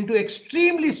steel into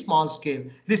extremely small scale.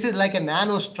 This is like a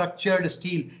nanostructured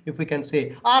steel, if we can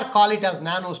say, or call it as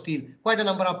nano steel. Quite a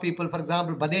number of people, for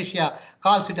example, Badesia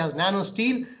calls it as nano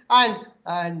steel,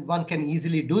 and one can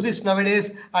easily do this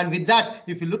nowadays. And with that,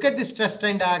 if you look at the stress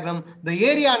strain diagram, the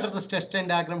area under the stress strain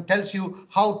diagram tells you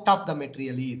how tough the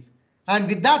material is. And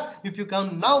with that, if you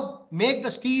can now make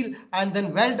the steel and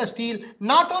then weld the steel,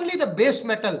 not only the base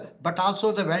metal, but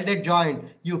also the welded joint,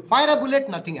 you fire a bullet,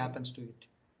 nothing happens to it.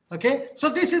 Okay, so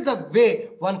this is the way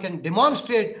one can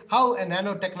demonstrate how a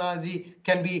nanotechnology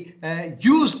can be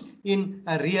used in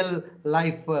real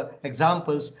life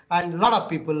examples, and a lot of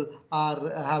people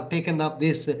have taken up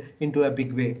this into a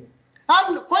big way.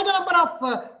 And quite a number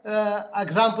of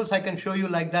examples I can show you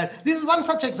like that. This is one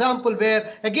such example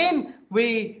where, again,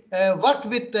 we worked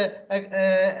with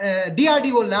a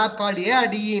DRDO lab called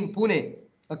ARDE in Pune.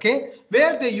 okay,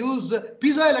 where they use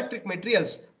piezoelectric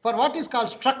materials for what is called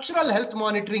structural health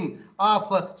monitoring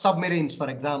of submarines, for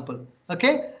example.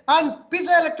 Okay, and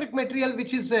piezoelectric material,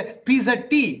 which is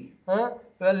PZT,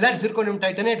 lead zirconium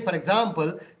titanate, for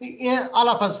example, all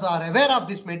of us are aware of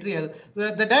this material.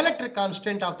 The dielectric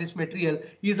constant of this material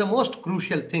is the most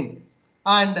crucial thing.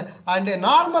 And a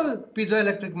normal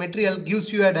piezoelectric material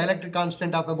gives you a dielectric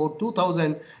constant of about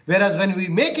 2000, whereas when we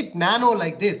make it nano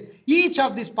like this, each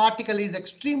of these particle is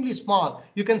extremely small.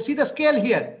 You can see the scale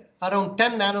here, around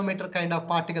 10 nanometer kind of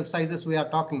particle sizes we are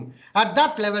talking. At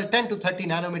that level, 10 to 30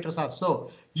 nanometers or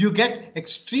so, you get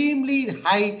extremely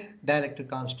high dielectric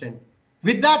constant.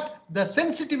 With that, the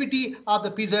sensitivity of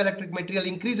the piezoelectric material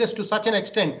increases to such an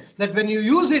extent that when you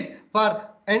use it for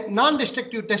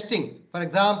non-destructive testing, for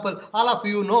example, all of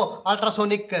you know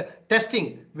ultrasonic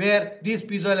testing where these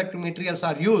piezoelectric materials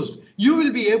are used, you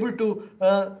will be able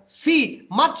to see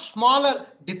much smaller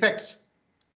defects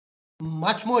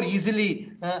much more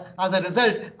easily. As a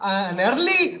result, an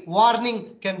early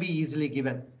warning can be easily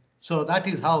given. So that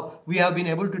is how we have been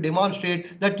able to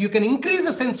demonstrate that you can increase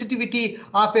the sensitivity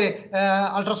of a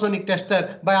ultrasonic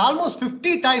tester by almost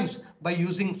 50 times by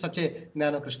using such a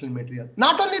nanocrystalline material.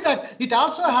 Not only that, it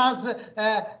also has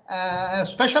a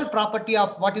special property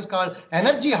of what is called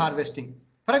energy harvesting.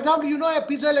 For example, you know a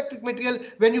piezoelectric material,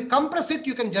 when you compress it,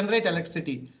 you can generate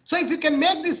electricity. So if you can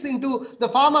make this into the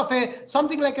form of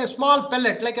something like a small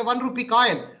pellet, like a 1 rupee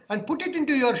coin, and put it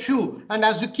into your shoe, and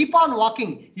as you keep on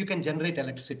walking, you can generate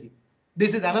electricity.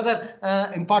 This is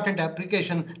another important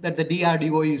application that the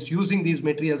DRDO is using these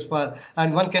materials for,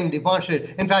 and one can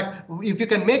demonstrate. In fact, if you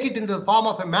can make it into the form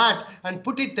of a mat and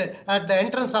put it at the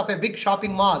entrance of a big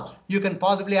shopping mall, you can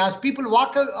possibly, as people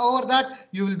walk over that,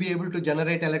 you will be able to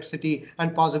generate electricity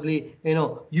and possibly,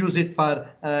 use it for,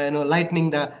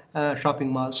 lightening the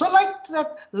shopping mall. So like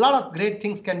that, a lot of great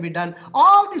things can be done.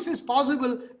 All this is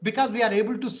possible because we are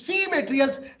able to see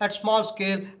materials at small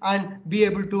scale and be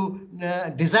able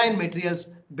to design materials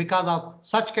because of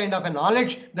such kind of a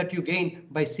knowledge that you gain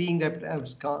by seeing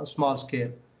that small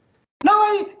scale. Now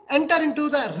I enter into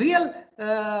the real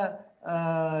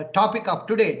topic of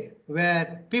today,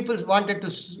 where people wanted to,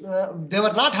 they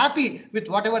were not happy with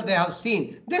whatever they have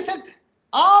seen. They said,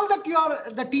 all that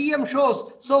the TEM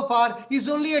shows so far is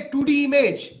only a 2D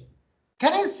image.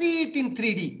 Can I see it in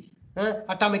 3D?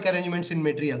 Atomic arrangements in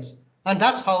materials. And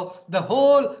that's how the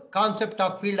whole concept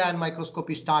of field ion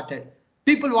microscopy started.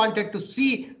 People wanted to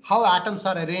see how atoms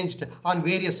are arranged on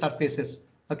various surfaces.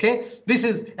 Okay, this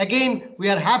is again, we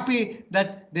are happy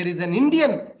that there is an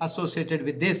Indian associated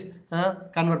with this,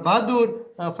 Kanwar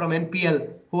Bahadur from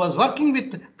NPL, who was working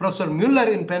with Professor Muller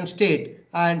in Penn State,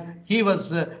 and he was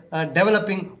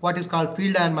developing what is called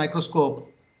field ion microscope.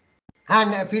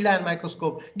 And a field ion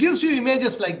microscope gives you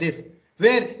images like this,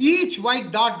 where each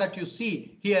white dot that you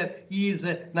see here is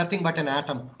nothing but an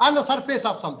atom on the surface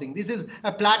of something. This is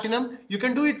a platinum. You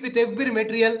can do it with every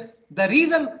material. The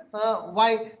reason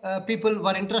why people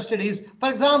were interested is, for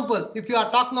example, if you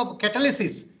are talking about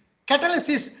catalysis,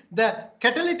 the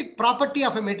catalytic property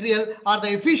of a material or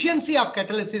the efficiency of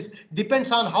catalysis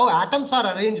depends on how atoms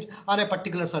are arranged on a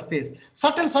particular surface.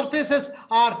 Certain surfaces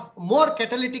are more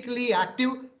catalytically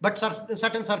active, but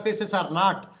certain surfaces are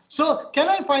not. So can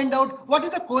I find out what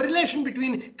is the correlation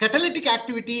between catalytic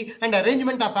activity and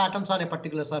arrangement of atoms on a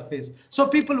particular surface? So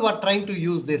people were trying to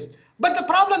use this. But the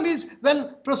problem is,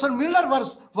 when Professor Muller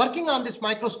was working on this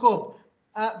microscope,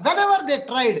 whenever they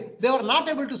tried, they were not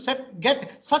able to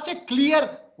get such a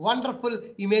clear, wonderful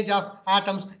image of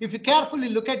atoms. If you carefully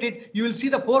look at it, you will see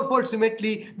the four-fold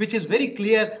symmetry, which is very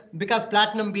clear, because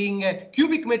platinum being a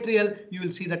cubic material, you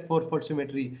will see that four-fold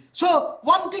symmetry. So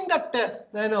one thing that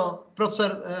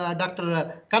Professor Dr.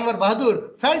 Kanwar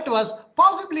Bahadur felt was,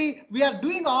 possibly we are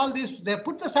doing all this. They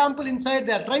put the sample inside.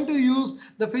 They are trying to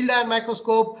use the field ion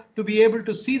microscope to be able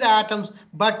to see the atoms,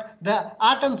 but the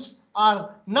atoms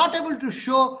are not able to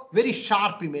show very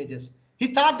sharp images. He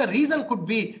thought the reason could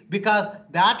be because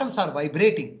the atoms are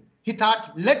vibrating. He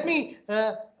thought, let me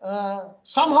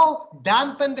somehow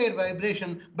dampen their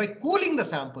vibration by cooling the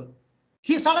sample.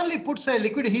 He suddenly puts a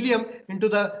liquid helium into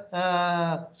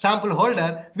the sample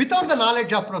holder without the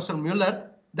knowledge of Professor Muller.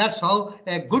 That's how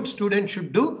a good student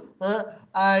should do.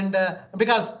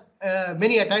 Because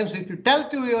many a times if you tell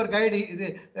to your guide,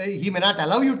 he may not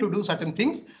allow you to do certain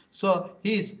things. So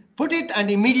he put it,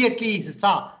 and immediately he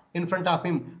saw in front of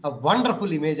him a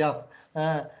wonderful image of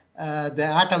the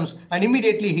atoms, and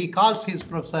immediately he calls his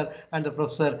professor, and the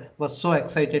professor was so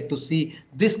excited to see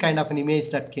this kind of an image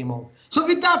that came out. So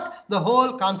with that, the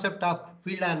whole concept of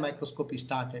field ion microscopy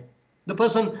started. The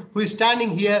person who is standing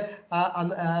here on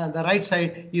the right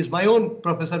side is my own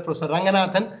professor, Professor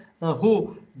Ranganathan,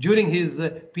 who during his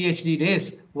PhD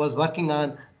days was working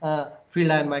on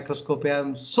field ion microscopy. I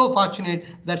am so fortunate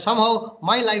that somehow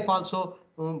my life also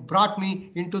brought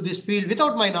me into this field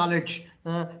without my knowledge.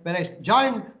 When I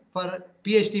joined for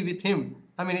PhD with him,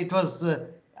 I mean, it was,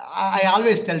 I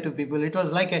always tell to people, it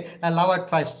was like a love at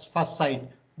first sight.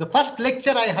 The first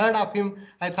lecture I heard of him,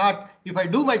 I thought if I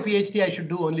do my PhD, I should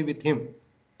do only with him.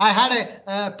 I had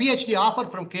a PhD offer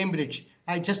from Cambridge.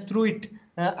 I just threw it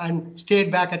and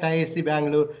stayed back at IIT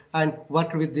Bangalore and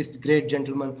worked with this great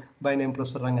gentleman by name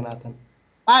Professor Ranganathan.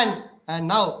 And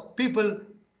now people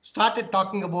started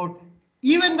talking about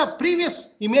even the previous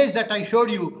image that I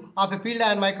showed you of a field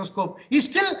ion microscope is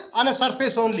still on a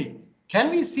surface only.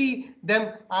 Can we see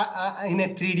them in a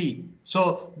 3D?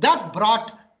 So that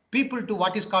brought people to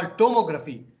what is called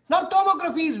tomography. Now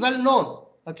tomography is well known.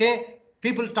 Okay,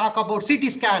 people talk about CT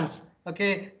scans.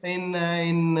 Okay, in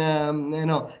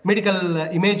medical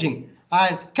imaging.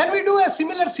 And can we do a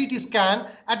similar CT scan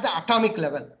at the atomic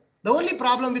level? The only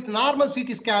problem with normal CT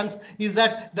scans is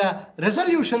that the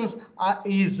resolutions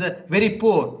is very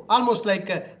poor, almost like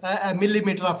a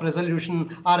millimeter of resolution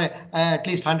or at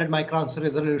least 100 microns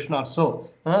resolution or so,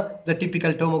 the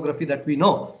typical tomography that we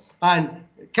know. And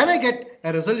can I get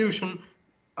a resolution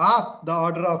of the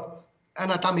order of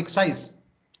an atomic size?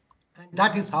 And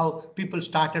that is how people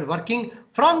started working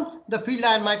from the field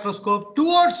ion microscope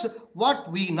towards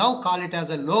what we now call it as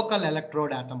a local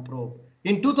electrode atom probe.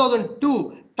 In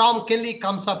 2002, Tom Kelly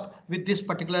comes up with this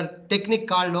particular technique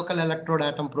called local electrode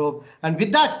atom probe. And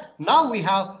with that, now we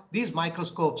have these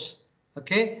microscopes,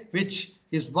 okay, which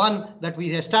is one that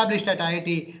we established at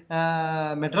IIT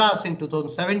Madras in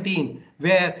 2017,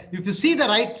 where if you see the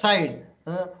right side,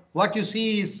 what you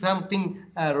see is something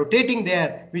rotating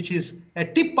there, which is a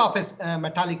tip of a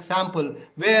metallic sample,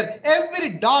 where every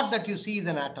dot that you see is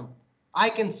an atom. I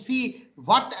can see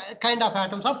what kind of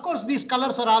atoms. Of course, these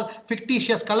colors are all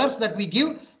fictitious colors that we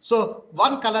give. So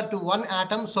one color to one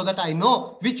atom so that I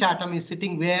know which atom is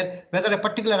sitting where, whether a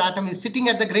particular atom is sitting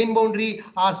at the grain boundary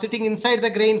or sitting inside the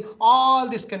grain. All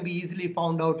this can be easily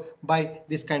found out by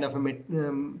this kind of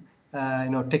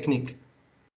a technique.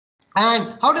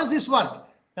 And how does this work?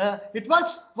 It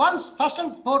works once, first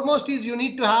and foremost, is you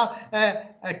need to have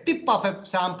a tip of a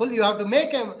sample. You have to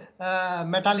make a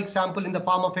metallic sample in the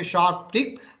form of a sharp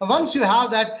tip. Once you have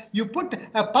that, you put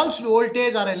a pulsed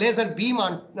voltage or a laser beam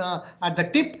on at the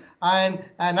tip, and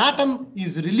an atom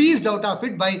is released out of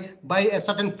it by a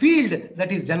certain field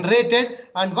that is generated.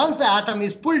 And once the atom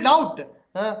is pulled out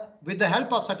with the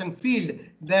help of certain field,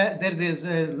 there is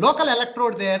a local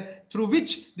electrode there through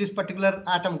which this particular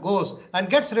atom goes and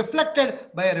gets reflected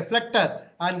by a reflector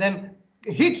and then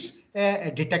hits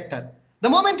a detector. The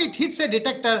moment it hits a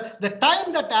detector, the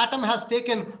time that atom has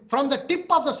taken from the tip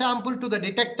of the sample to the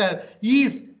detector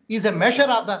is a measure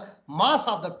of the mass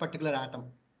of that particular atom.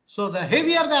 So the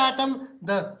heavier the atom,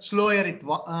 the slower it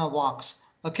walks.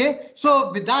 Okay,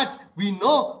 so with that, we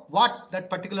know what that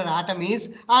particular atom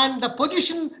is, and the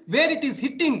position where it is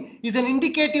hitting is an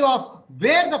indicative of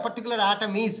where the particular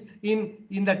atom is in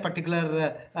that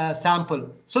particular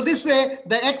sample. So this way,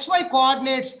 the XY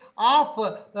coordinates of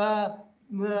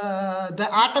the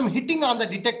atom hitting on the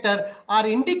detector are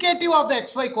indicative of the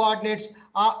XY coordinates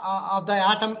of the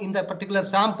atom in the particular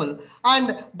sample.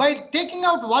 And by taking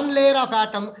out one layer of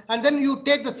atom and then you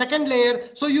take the second layer,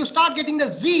 so you start getting the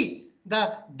Z,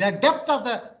 the depth of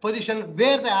the position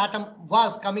where the atom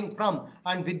was coming from.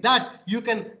 And with that, you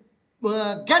can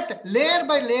get layer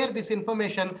by layer this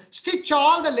information, stitch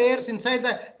all the layers inside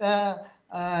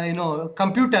the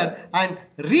computer and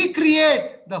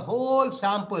recreate the whole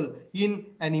sample in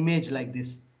an image like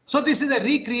this. So this is a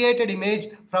recreated image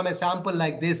from a sample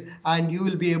like this, and you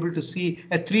will be able to see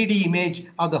a 3D image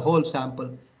of the whole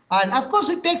sample. And of course,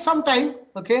 it takes some time.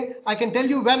 Okay, I can tell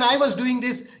you when I was doing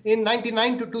this in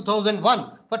 99 to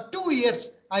 2001, for 2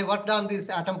 years, I worked on this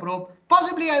atom probe.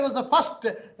 Possibly I was the first,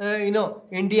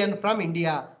 Indian from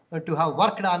India to have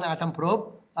worked on atom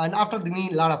probe. And after me,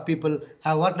 a lot of people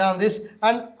have worked on this.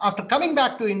 And after coming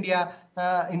back to India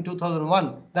in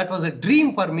 2001, that was a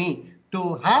dream for me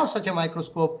to have such a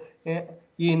microscope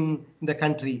in the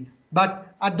country.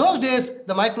 But at those days,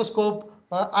 the microscope,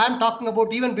 I'm talking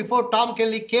about even before Tom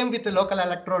Kelly came with the local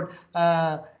electrode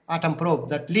atom probe,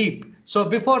 that LEAP. So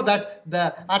before that,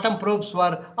 the atom probes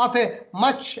were of a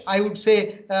much, I would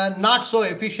say, not so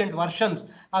efficient versions.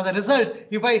 As a result,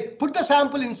 if I put the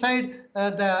sample inside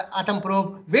the atom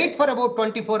probe, wait for about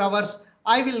 24 hours,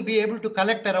 I will be able to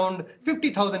collect around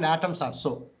 50,000 atoms or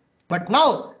so. But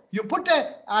now you put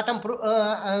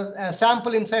a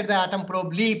sample inside the atom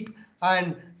probe LEAP,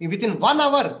 and within 1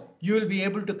 hour you will be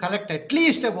able to collect at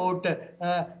least about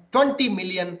 20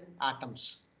 million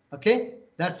atoms. Okay,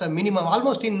 that's the minimum.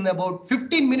 Almost in about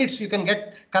 15 minutes you can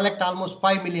collect almost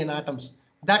 5 million atoms.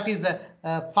 That is the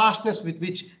fastness with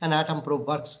which an atom probe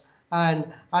works, and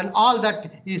all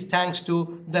that is thanks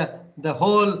to the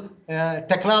whole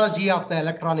technology of the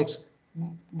electronics.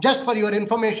 Just for your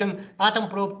information, atom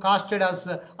probe costed us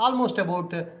almost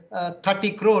about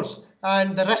 30 crores,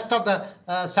 and the rest of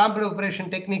the sample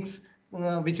operation techniques,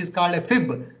 which is called a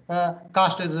FIB,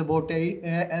 cost us about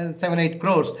 7-8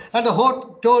 crores, and the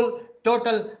whole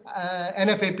total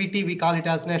NFAPT, we call it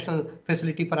as National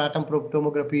Facility for Atom Probe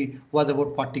Tomography, was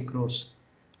about 40 crores.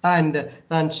 And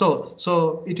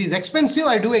so it is expensive,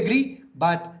 I do agree,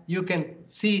 but you can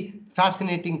see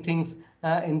fascinating things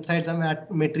inside the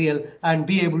material and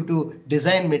be able to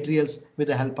design materials with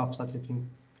the help of such a thing.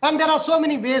 And there are so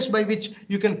many ways by which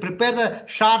you can prepare the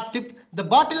sharp tip. The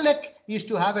bottleneck is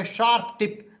to have a sharp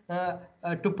tip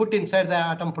to put inside the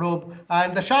atom probe.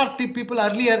 And the sharp tip people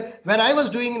earlier, when I was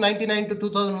doing 99 to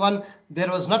 2001, there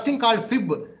was nothing called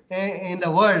FIB in the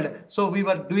world. So we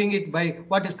were doing it by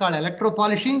what is called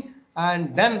electropolishing.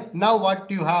 And then now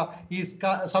what you have is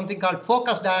something called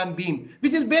focused ion beam,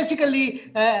 which is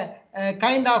basically a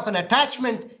kind of an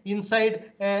attachment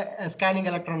inside a scanning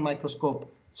electron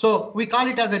microscope. So we call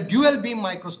it as a dual beam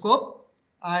microscope.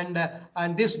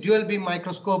 And this dual beam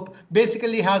microscope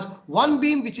basically has one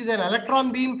beam, which is an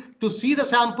electron beam, to see the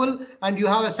sample, and you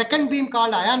have a second beam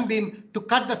called ion beam to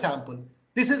cut the sample.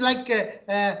 This is like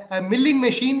a milling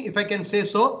machine, if I can say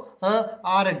so,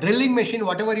 or a drilling machine,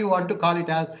 whatever you want to call it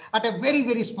as, at a very,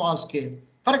 very small scale.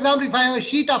 For example, if I have a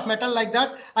sheet of metal like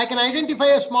that, I can identify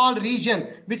a small region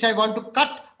which I want to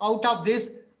cut out of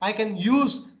this. I can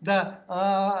use the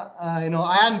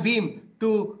ion beam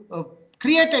to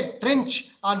create a trench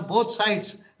on both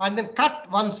sides and then cut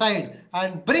one side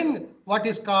and bring what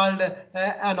is called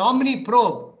an omni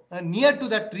probe near to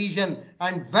that region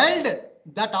and weld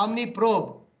that omni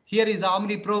probe. Here is the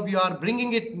omni probe. You are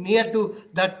bringing it near to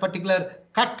that particular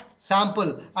cut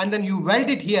sample and then you weld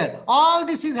it here. All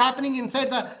this is happening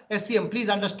inside the SEM. Please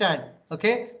understand.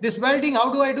 Okay, this welding,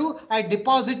 how do? I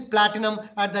deposit platinum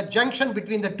at the junction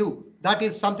between the two. That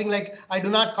is something like, I do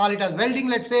not call it as welding,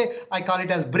 let's say, I call it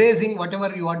as brazing,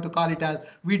 whatever you want to call it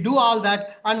as. We do all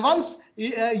that. And once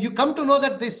you come to know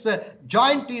that this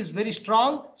joint is very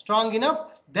strong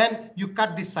enough, then you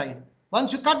cut this side.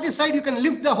 Once you cut this side, you can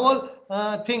lift the whole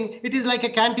thing. It is like a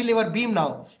cantilever beam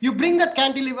now. You bring that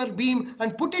cantilever beam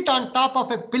and put it on top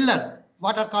of a pillar,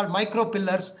 what are called micro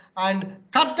pillars, and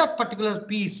cut that particular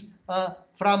piece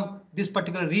from this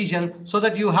particular region so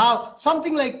that you have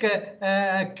something like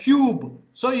a cube.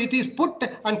 So it is put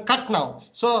and cut now.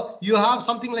 So you have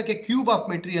something like a cube of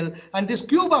material, and this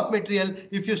cube of material,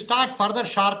 if you start further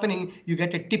sharpening, you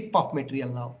get a tip of material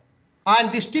now.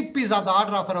 And this tip is of the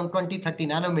order of around 20-30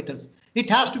 nanometers. It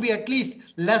has to be at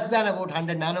least less than about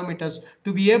 100 nanometers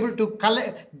to be able to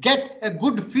get a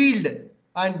good field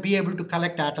and be able to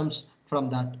collect atoms from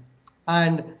that.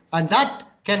 And that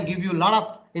can give you a lot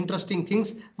of interesting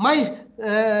things. My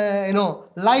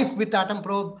life with atom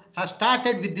probe has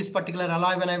started with this particular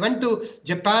alloy. When I went to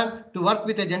Japan to work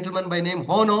with a gentleman by name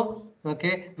Hono,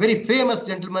 okay, very famous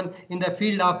gentleman in the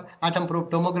field of atom probe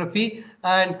tomography,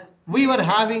 and we were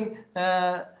having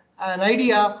an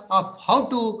idea of how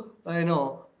to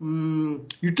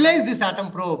utilize this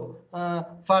atom probe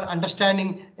for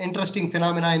understanding interesting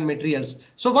phenomena in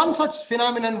materials. So one such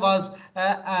phenomenon was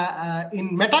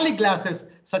in metallic glasses,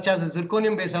 such as a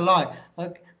zirconium-based alloy.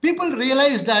 People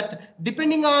realized that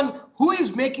depending on who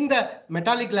is making the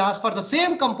metallic glass for the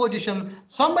same composition,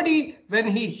 somebody, when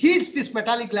he heats this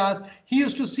metallic glass, he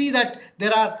used to see that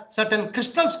there are certain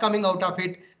crystals coming out of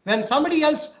it. When somebody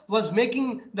else was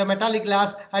making the metallic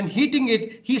glass and heating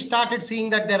it, he started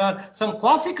seeing that there are some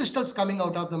quasi-crystals coming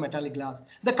out of the metallic glass.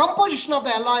 The composition of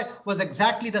the alloy was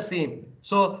exactly the same.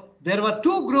 So there were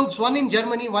two groups, one in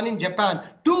Germany, one in Japan.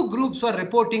 Two groups were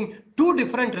reporting two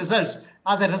different results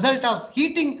as a result of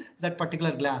heating that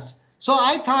particular glass. So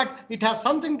I thought it has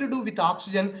something to do with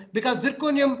oxygen, because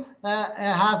zirconium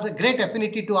has a great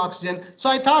affinity to oxygen. So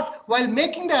I thought, while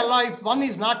making the alloy, if one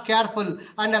is not careful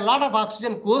and a lot of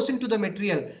oxygen goes into the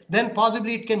material, then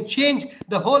possibly it can change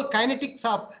the whole kinetics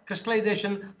of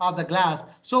crystallization of the glass.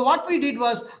 So what we did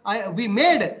was we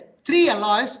made 3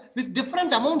 alloys with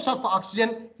different amounts of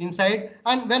oxygen inside,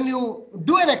 and when you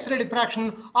do an X-ray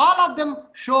diffraction, all of them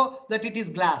show that it is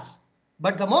glass.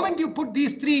 But the moment you put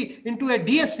these three into a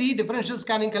DSC, differential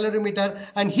scanning calorimeter,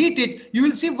 and heat it, you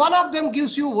will see one of them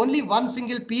gives you only one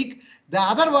single peak. The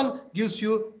other one gives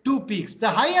you two peaks. The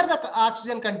higher the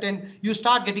oxygen content, you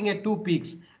start getting a two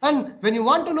peaks. And when you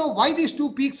want to know why these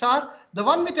two peaks are, the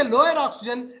one with a lower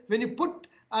oxygen, when you put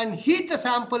and heat the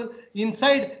sample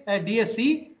inside a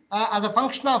DSC as a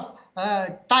function of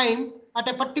time, at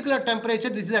a particular temperature,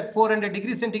 this is at 400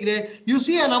 degrees centigrade, you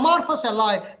see an amorphous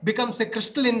alloy becomes a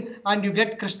crystalline and you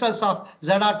get crystals of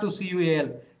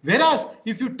Zr2CuAl. Whereas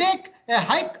if you take a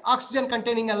high oxygen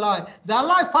containing alloy, the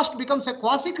alloy first becomes a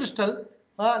quasi-crystal.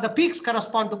 The peaks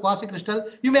correspond to quasi-crystal.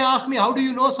 You may ask me, how do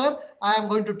you know, sir? I am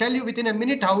going to tell you within a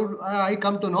minute how I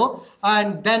come to know.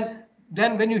 And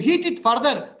then when you heat it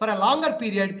further for a longer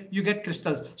period, you get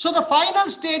crystals. So the final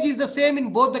stage is the same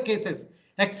in both the cases,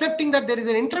 excepting that there is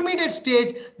an intermediate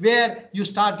stage where you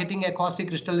start getting a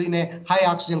quasi-crystal in a high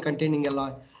oxygen containing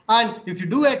alloy. And if you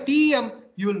do a TEM,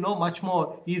 you will know much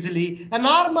more easily. A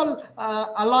normal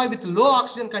alloy with low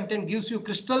oxygen content gives you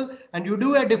crystal, and you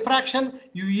do a diffraction,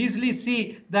 you easily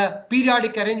see the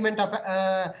periodic arrangement of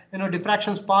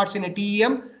diffraction spots in a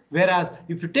TEM. Whereas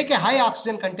if you take a high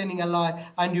oxygen containing alloy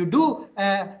and you do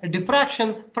a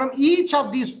diffraction from each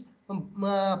of these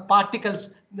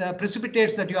particles, the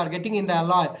precipitates that you are getting in the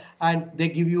alloy, and they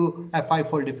give you a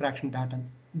five-fold diffraction pattern.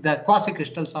 The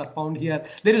quasi-crystals are found here.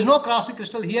 There is no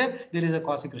quasi-crystal here. There is a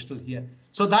quasi-crystal here.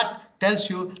 So that tells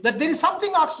you that there is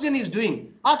something oxygen is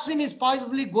doing. Oxygen is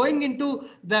possibly going into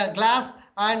the glass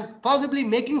and possibly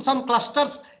making some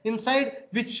clusters inside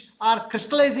which are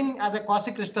crystallizing as a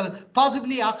quasi-crystal.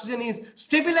 Possibly oxygen is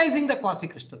stabilizing the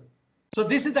quasi-crystal. So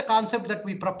this is the concept that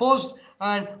we proposed,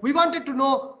 and we wanted to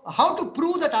know how to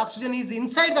prove that oxygen is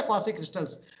inside the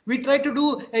quasi-crystals. We tried to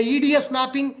do a EDS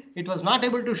mapping. It was not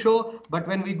able to show, but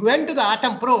when we went to the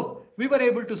atom probe, we were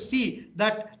able to see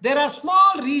that there are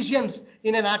small regions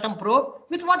in an atom probe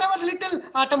with whatever little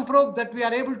atom probe that we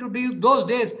are able to do those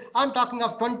days. I'm talking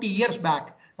of 20 years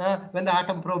back. When the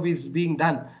atom probe is being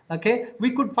done, okay,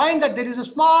 we could find that there is a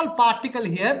small particle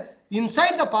here.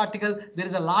 Inside the particle, there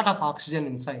is a lot of oxygen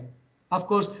inside. Of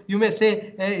course, you may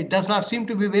say it does not seem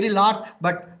to be very lot,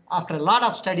 but after a lot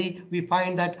of study, we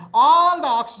find that all the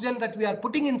oxygen that we are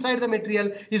putting inside the material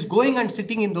is going and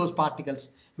sitting in those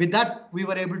particles. With that, we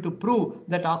were able to prove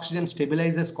that oxygen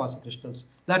stabilizes quasi-crystals.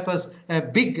 That was a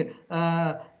big,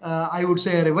 I would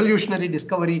say, a revolutionary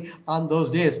discovery on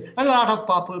those days. And a lot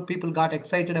of people got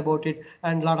excited about it,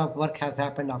 and a lot of work has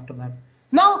happened after that.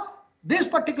 Now, this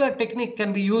particular technique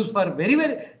can be used for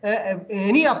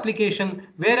any application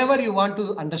wherever you want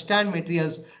to understand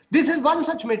materials. This is one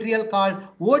such material called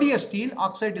ODS steel,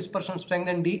 oxide dispersion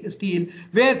strengthened steel,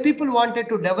 where people wanted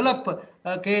to develop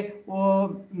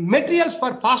materials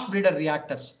for fast breeder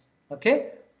reactors.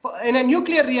 Okay, in a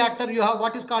nuclear reactor, you have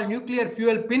what is called nuclear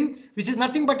fuel pin, which is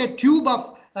nothing but a tube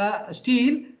of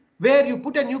steel where you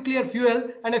put a nuclear fuel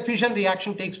and a fission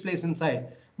reaction takes place inside.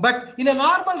 But in a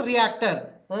normal reactor,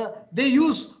 they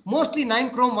use mostly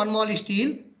 9-chrome 1-moly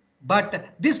steel,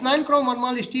 but this 9-chrome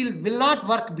 1-moly steel will not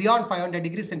work beyond 500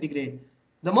 degrees centigrade.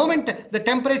 The moment the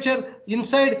temperature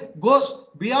inside goes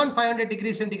beyond 500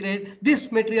 degrees centigrade,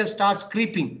 this material starts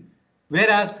creeping.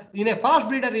 Whereas in a fast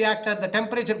breeder reactor, the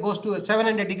temperature goes to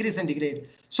 700 degrees centigrade.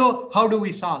 So how do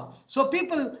we solve? So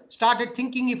people started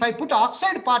thinking, if I put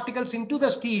oxide particles into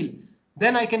the steel,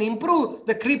 then I can improve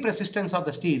the creep resistance of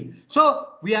the steel. So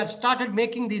we have started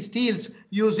making these steels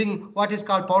using what is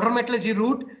called powder metallurgy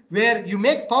route, where you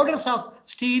make powders of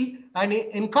steel and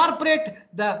incorporate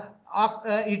the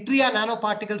yttria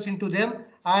nanoparticles into them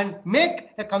and make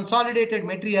a consolidated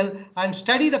material and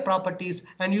study the properties.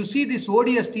 And you see these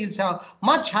ODS steels have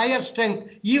much higher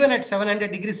strength even at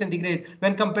 700 degrees centigrade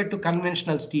when compared to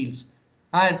conventional steels.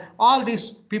 And all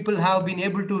these people have been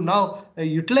able to now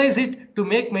utilize it to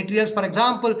make materials. For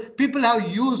example, people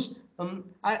have used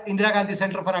Indira Gandhi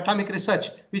Center for Atomic Research,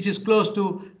 which is close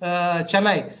to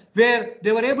Chennai, where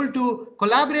they were able to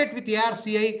collaborate with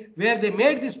ARCI, where they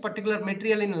made this particular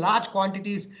material in large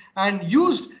quantities and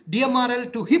used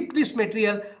DMRL to hip this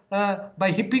material by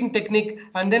hipping technique.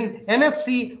 And then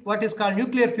NFC, what is called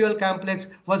nuclear fuel complex,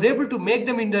 was able to make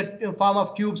them in the form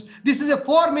of tubes. This is a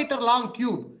 4-meter long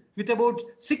tube with about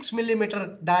 6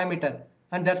 millimeter diameter,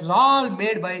 and that's all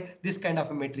made by this kind of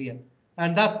a material.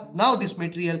 And that now this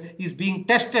material is being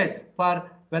tested for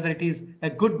whether it is a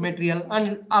good material,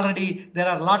 and already there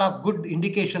are a lot of good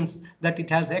indications that it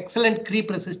has excellent creep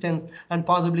resistance, and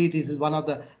possibly it is one of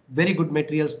the very good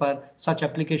materials for such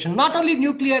application. Not only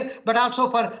nuclear, but also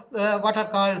for what are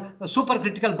called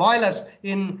supercritical boilers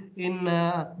in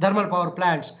thermal power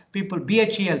plants. People,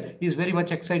 BHEL is very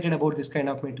much excited about this kind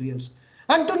of materials.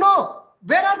 And to know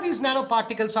where are these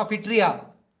nanoparticles of yttria?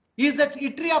 Is that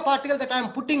yttria particle that I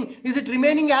am putting, is it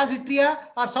remaining as yttria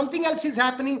or something else is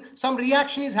happening? Some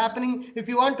reaction is happening. If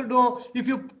you want to know, if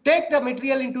you take the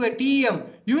material into a TEM,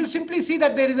 you will simply see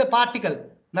that there is a particle,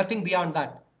 nothing beyond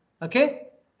that. Okay.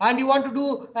 And you want to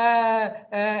do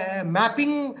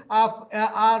mapping of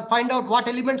or find out what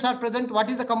elements are present, what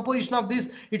is the composition of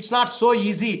this. It's not so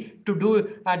easy to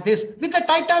do at this. With the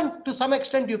Titan, to some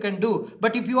extent you can do,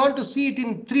 but if you want to see it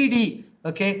in 3D,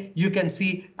 okay, you can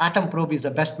see atom probe is the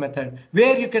best method,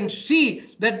 where you can see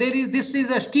that this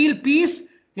is a steel piece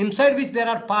inside which there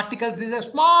are particles. This is a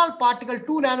small particle,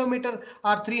 2 nanometer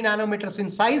or 3 nanometers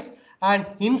in size, and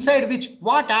inside which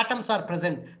what atoms are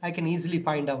present, I can easily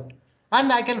find out. And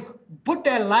I can put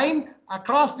a line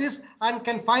across this and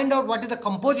can find out what is the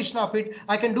composition of it.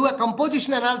 I can do a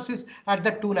composition analysis at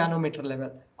the 2 nanometer level.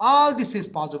 All this is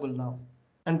possible now.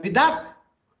 And with that,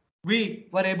 we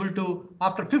were able to,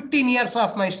 after 15 years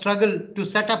of my struggle to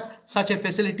set up such a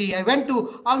facility, I went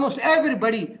to almost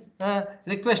everybody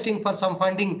requesting for some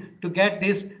funding to get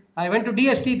this. I went to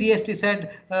DST. DST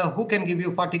said, who can give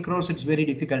you 40 crores? It's very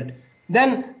difficult.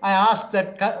 Then I asked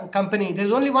that company,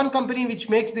 there's only one company which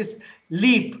makes this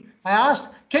leap. I asked,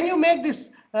 can you make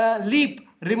this leap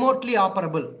remotely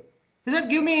operable? He said,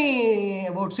 give me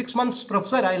about 6 months,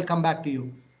 professor, I'll come back to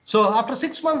you. So after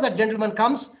 6 months, that gentleman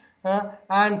comes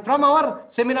and from our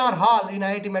seminar hall in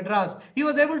IIT Madras, he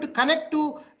was able to connect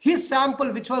to his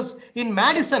sample, which was in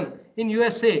Madison in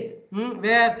USA,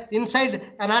 where inside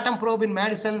an atom probe in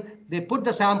Madison, they put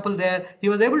the sample there. He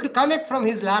was able to connect from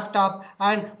his laptop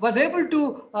and was able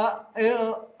to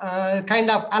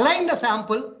kind of align the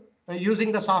sample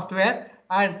using the software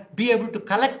and be able to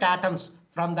collect atoms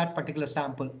from that particular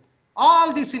sample.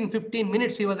 All this in 15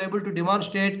 minutes he was able to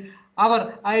demonstrate.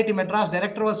 Our IIT Madras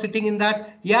director was sitting in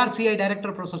that. ERCI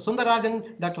director, Professor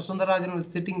Sundarajan, Dr. Sundarajan was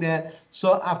sitting there.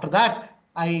 So after that,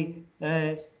 I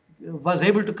was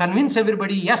able to convince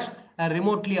everybody, yes, a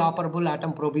remotely operable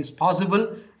atom probe is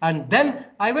possible. And then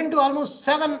I went to almost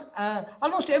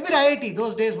every IIT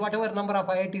those days, whatever number of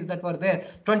IITs that were there,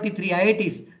 23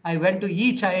 IITs. I went to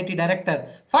each IIT director.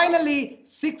 Finally,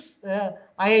 6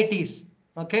 IITs.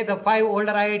 Okay, the 5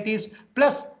 older IITs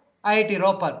plus IIT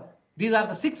Roper. These are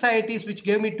the 6 IITs which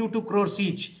gave me 2 crores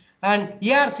each. And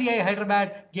IIT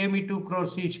Hyderabad gave me 2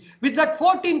 crores each. With that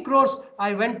 14 crores,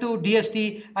 I went to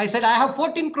DST. I said, I have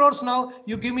 14 crores now.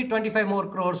 You give me 25 more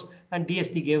crores. And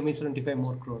DST gave me 25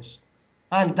 more crores.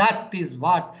 And that is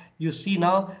what you see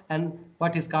now and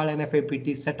what is called an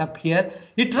FAPT setup here.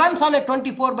 It runs on a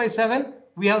 24/7.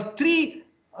 We have 3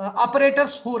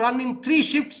 operators who run in 3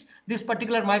 shifts. This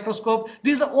particular microscope.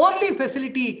 This is the only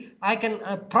facility I can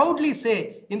proudly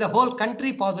say in the whole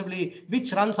country possibly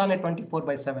which runs on a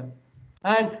 24/7.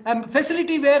 And a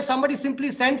facility where somebody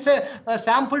simply sends a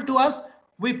sample to us.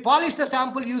 We polish the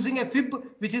sample using a fib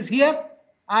which is here.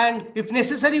 And if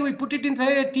necessary, we put it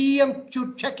inside a TEM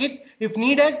to check it if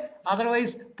needed.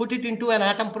 Otherwise, put it into an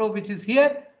atom probe which is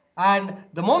here. And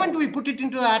the moment we put it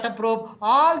into the atom probe,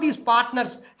 all these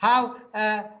partners have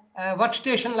a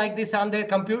workstation like this on their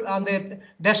computer, on their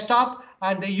desktop,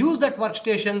 and they use that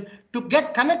workstation to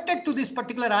get connected to this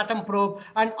particular atom probe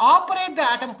and operate the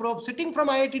atom probe sitting from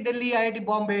IIT Delhi, IIT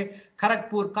Bombay,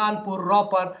 Kharagpur, Kanpur,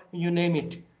 Ropar, you name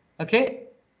it. Okay,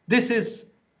 this is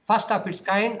first of its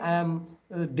kind. I am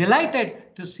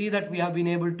delighted to see that we have been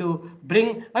able to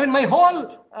bring. I mean, my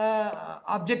whole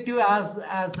objective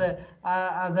as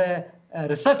a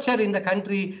researcher in the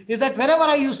country is that whenever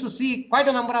I used to see quite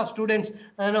a number of students,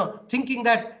 thinking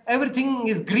that everything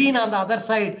is green on the other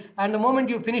side, and the moment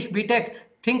you finish BTech,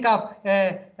 think of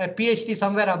a PhD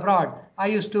somewhere abroad. I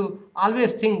used to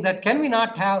always think that can we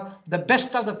not have the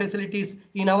best of the facilities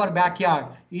in our backyard,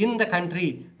 in the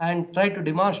country, and try to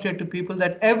demonstrate to people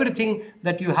that everything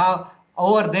that you have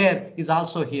over there is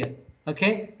also here.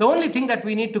 Okay, the only thing that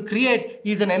we need to create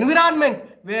is an environment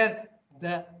where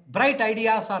the bright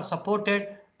ideas are supported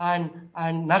and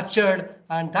nurtured,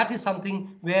 and that is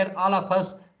something where all of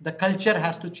us, the culture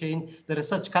has to change, the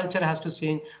research culture has to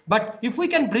change. But if we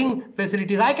can bring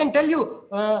facilities, I can tell you,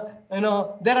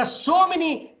 there are so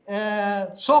many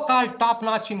so-called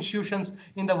top-notch institutions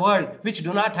in the world which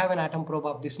do not have an atom probe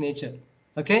of this nature.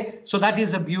 Okay, so that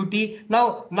is the beauty.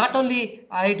 Now, not only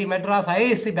IIT Madras,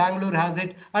 IISc Bangalore has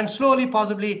it, and slowly,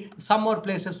 possibly, some more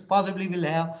places possibly will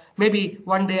have. Maybe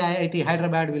one day IIT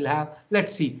Hyderabad will have.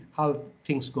 Let's see how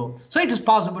things go. So it is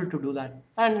possible to do that.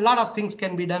 And a lot of things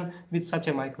can be done with such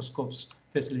a microscopes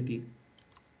facility.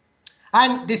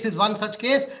 And this is one such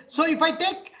case. So if I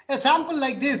take a sample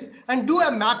like this and do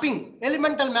a mapping,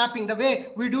 elemental mapping, the way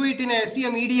we do it in a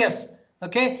SEM EDS,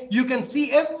 okay, you can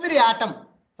see every atom,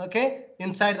 okay,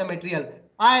 inside the material.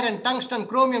 Iron, tungsten,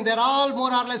 chromium, they're all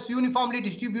more or less uniformly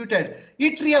distributed.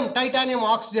 Yttrium, titanium,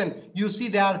 oxygen, you see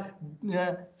they are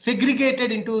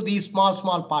segregated into these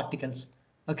small particles.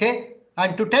 Okay.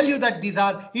 And to tell you that these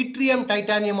are yttrium,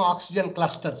 titanium, oxygen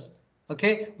clusters.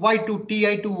 Okay,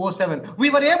 Y2Ti2O7. We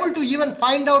were able to even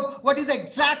find out what is the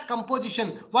exact composition,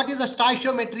 what is the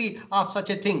stoichiometry of such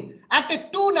a thing at a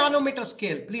 2 nanometer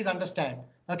scale. Please understand.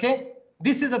 Okay,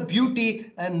 this is a beauty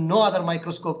and no other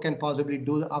microscope can possibly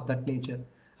do of that nature.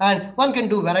 And one can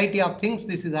do variety of things.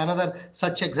 This is another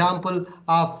such example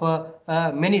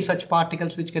of many such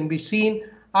particles which can be seen.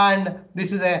 And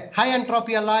this is a high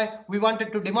entropy alloy. We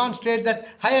wanted to demonstrate that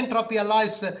high entropy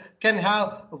alloys can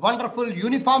have wonderful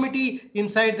uniformity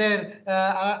inside their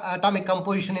atomic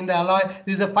composition in the alloy.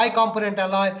 This is a 5-component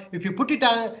alloy. If you put it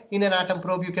in an atom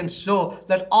probe, you can show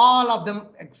that all of them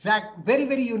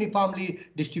very uniformly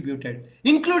distributed,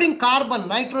 including carbon,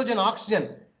 nitrogen, oxygen.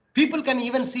 People can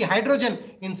even see hydrogen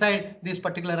inside these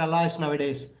particular alloys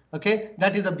nowadays. Okay,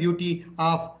 that is the beauty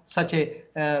of such a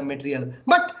material.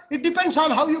 But it depends on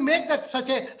how you make that such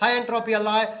a high entropy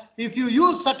alloy. If you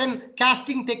use certain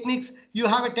casting techniques, you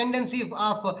have a tendency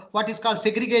of what is called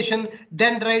segregation,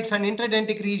 dendrites and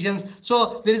interdentic regions.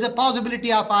 So there is a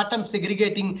possibility of atoms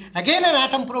segregating. Again, an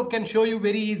atom probe can show you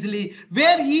very easily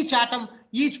where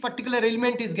each particular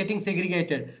element is getting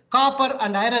segregated. Copper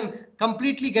and iron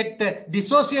completely get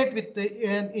dissociate with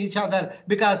each other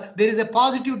because there is a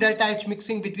positive delta H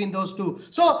mixing between those two.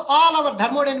 So all our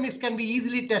thermodynamics can be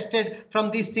easily tested from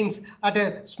these things at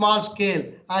a small scale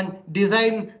and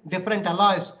design different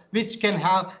alloys which can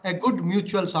have a good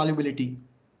mutual solubility.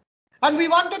 And we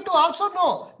wanted to also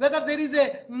know whether there is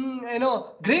a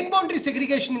grain boundary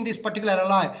segregation in this particular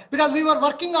alloy, because we were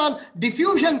working on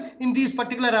diffusion in these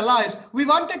particular alloys. We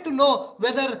wanted to know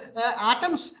whether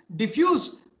atoms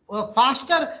diffuse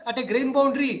faster at a grain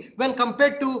boundary when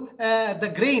compared to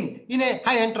the grain in a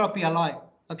high entropy alloy,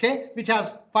 okay, which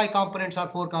has 5 components or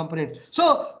 4 components.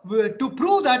 So to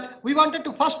prove that, we wanted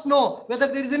to first know whether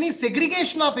there is any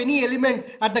segregation of any element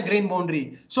at the grain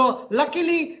boundary. So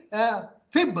luckily,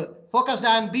 FIB, focused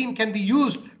ion beam, can be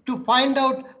used to find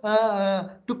out,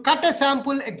 to cut a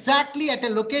sample exactly at a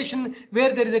location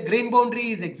where there is a grain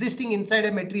boundary is existing inside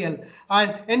a material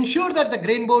and ensure that the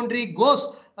grain boundary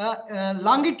goes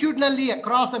longitudinally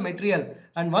across the material.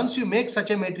 And once you make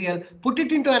such a material, put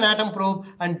it into an atom probe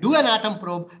and do an atom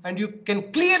probe, and you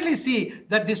can clearly see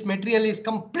that this material is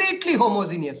completely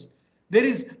homogeneous. There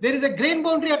is a grain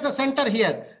boundary at the center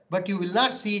here, but you will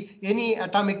not see any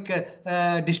atomic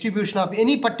distribution of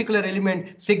any particular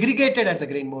element segregated at the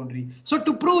grain boundary. So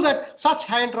to prove that such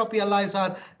high entropy alloys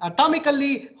are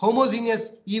atomically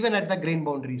homogeneous even at the grain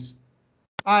boundaries.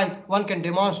 And one can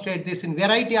demonstrate this in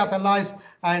variety of alloys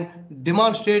and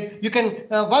demonstrate. You can,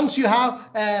 once you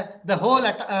have the whole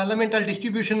elemental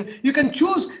distribution, you can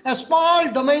choose a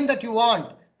small domain that you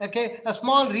want. Okay, a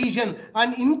small region,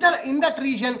 and in that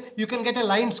region you can get a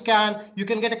line scan, you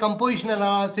can get a composition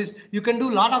analysis, you can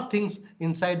do a lot of things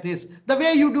inside this, the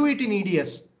way you do it in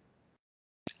EDS.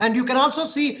 And you can also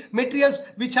see materials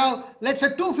which have, let's say,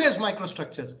 2-phase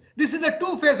microstructures. This is a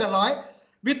 2-phase alloy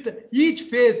with each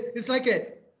phase. It's like a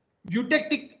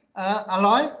eutectic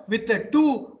alloy with a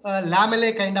 2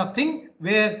 lamellae kind of thing,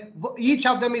 where each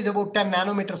of them is about 10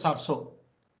 nanometers or so.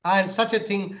 And such a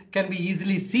thing can be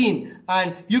easily seen,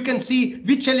 and you can see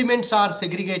which elements are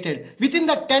segregated. Within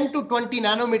the 10 to 20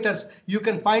 nanometers, you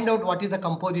can find out what is the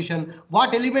composition,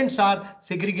 what elements are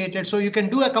segregated. So you can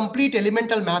do a complete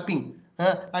elemental mapping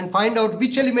and find out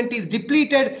which element is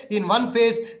depleted in one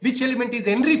phase, which element is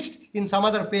enriched in some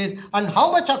other phase, and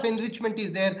how much of enrichment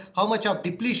is there, how much of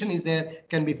depletion is there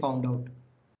can be found out.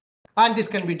 And this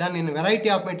can be done in a variety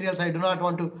of materials. I do not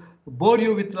want to bore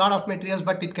you with a lot of materials,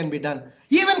 but it can be done.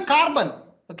 Even carbon.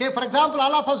 Okay, for example,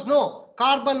 all of us know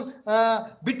carbon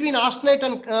between austenite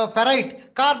and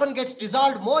ferrite. Carbon gets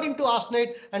dissolved more into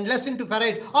austenite and less into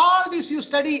ferrite. All this you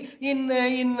study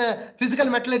in physical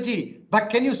metallurgy. But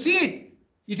can you see it?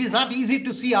 It is not easy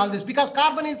to see all this because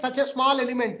carbon is such a small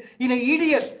element. In a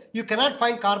EDS, you cannot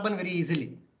find carbon very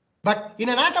easily. But in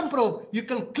an atom probe, you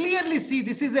can clearly see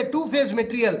this is a 2-phase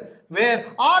material where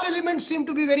all elements seem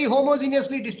to be very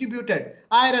homogeneously distributed.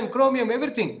 Iron, chromium,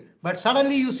 everything. But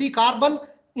suddenly you see carbon.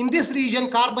 In this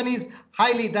region, carbon is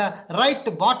highly, the right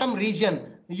bottom region,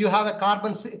 you have a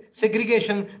carbon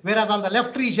segregation, whereas on the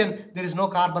left region, there is no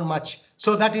carbon much.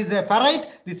 So that is a ferrite.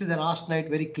 This is an austenite.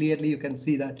 Very clearly you can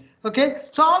see that. Okay.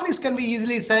 So all this can be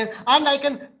easily said. And I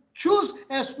can choose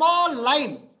a small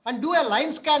line and do a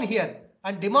line scan here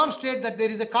and demonstrate that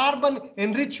there is a carbon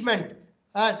enrichment,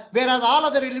 whereas all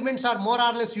other elements are more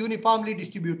or less uniformly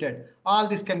distributed. All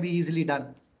this can be easily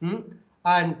done.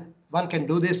 and one can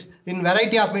do this in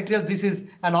variety of materials. This is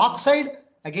an oxide.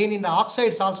 Again, in the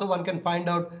oxides also one can find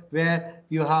out where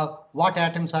you have what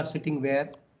atoms are sitting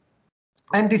where.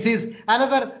 And this is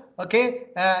another, okay,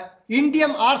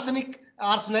 indium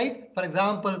arsenide, for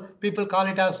example, people call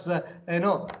it as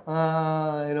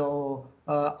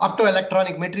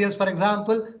optoelectronic materials, for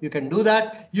example. You can do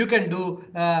that. You can do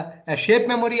a shape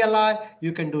memory alloy.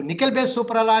 You can do nickel based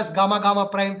superalloys, gamma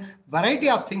prime. Variety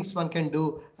of things one can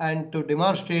do, and to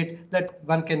demonstrate that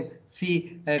one can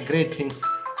see great things.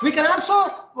 We can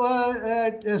also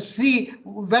see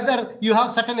whether you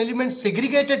have certain elements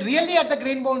segregated really at the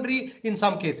grain boundary in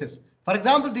some cases. For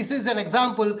example, this is an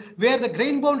example where the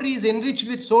grain boundary is enriched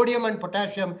with sodium and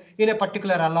potassium in a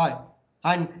particular alloy.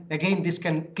 And again, this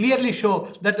can clearly show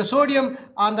that the sodium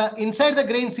on the inside the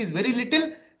grains is very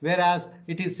little, whereas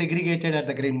it is segregated at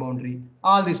the grain boundary.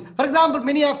 All this. For example,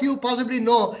 many of you possibly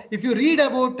know, if you read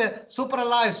about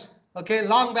superalloys, okay,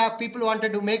 long back people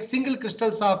wanted to make single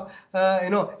crystals of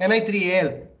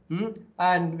Ni3Al,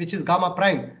 and which is gamma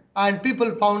prime, and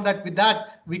people found that with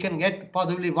that we can get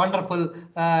possibly wonderful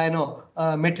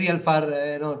material for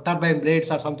turbine blades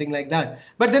or something like that.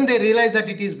 But then they realized that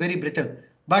it is very brittle.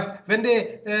 But when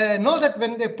they know that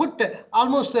when they put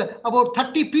almost about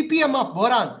 30 ppm of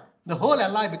boron, the whole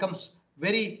alloy becomes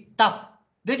very tough.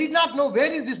 They did not know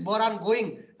where is this boron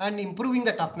going and improving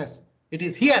the toughness. It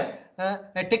is here.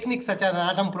 A technique such as an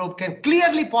atom probe can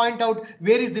clearly point out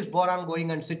where is this boron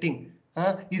going and sitting.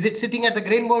 Is it sitting at the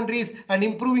grain boundaries and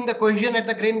improving the cohesion at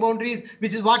the grain boundaries,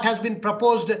 which is what has been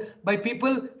proposed by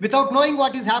people without knowing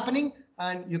what is happening,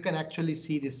 and you can actually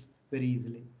see this very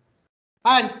easily.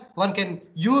 And one can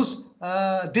use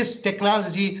this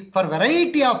technology for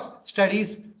variety of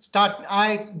studies.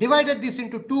 I divided this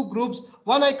into two groups.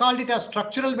 One, I called it as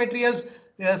structural materials,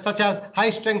 such as high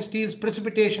strength steels,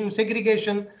 precipitation,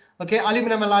 segregation, okay,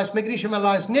 aluminum alloys, magnesium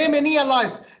alloys, name any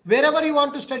alloys, wherever you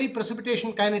want to study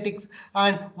precipitation kinetics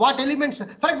and what elements.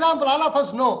 For example, all of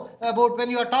us know about when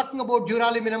you are talking about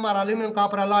duraluminum or aluminum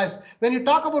copper alloys, when you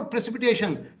talk about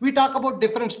precipitation, we talk about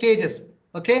different stages,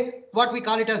 okay, what we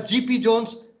call it as GP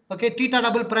zones, okay, theta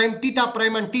double prime, theta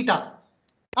prime and theta.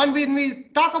 And when we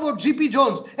talk about GP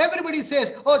zones, everybody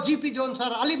says, oh, GP zones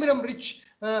are aluminum rich,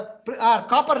 are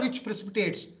copper rich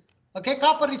precipitates. Okay,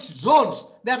 copper rich zones.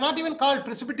 They are not even called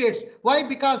precipitates. Why?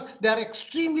 Because they are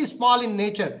extremely small in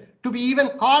nature to be even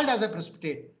called as a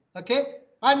precipitate. Okay,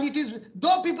 and it is,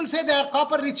 though people say they are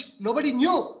copper rich, nobody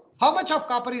knew how much of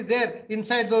copper is there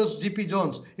inside those GP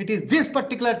zones. It is this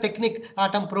particular technique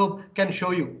atom probe can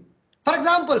show you. For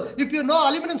example, if you know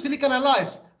aluminum silicon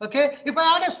alloys, okay, if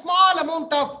I add a small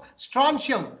amount of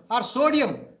strontium or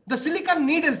sodium, the silicon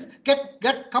needles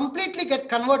completely get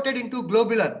converted into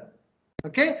globular.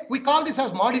 Okay, we call this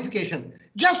as modification.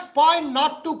 Just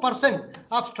 0.02%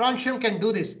 of strontium can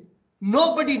do this.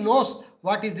 Nobody knows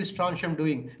what is this strontium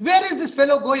doing. Where is this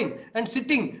fellow going and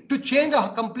sitting to change the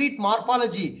complete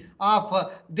morphology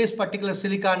of this particular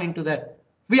silicon into that.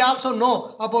 We also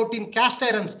know about in cast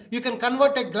irons, you can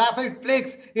convert a graphite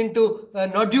flakes into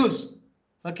nodules.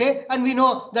 Okay, and we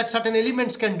know that certain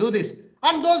elements can do this.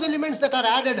 And those elements that are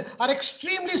added are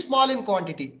extremely small in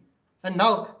quantity. And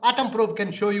now atom probe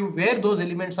can show you where those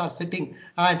elements are sitting.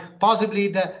 And possibly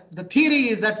the theory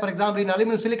is that, for example, in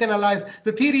aluminum silicon alloys,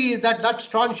 the theory is that that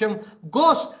strontium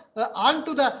goes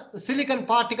onto the silicon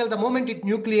particle the moment it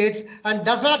nucleates and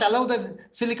does not allow the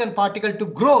silicon particle to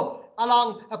grow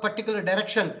along a particular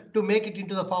direction to make it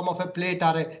into the form of a plate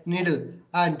or a needle.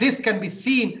 And this can be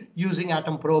seen using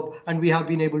atom probe, and we have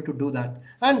been able to do that.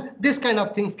 And this kind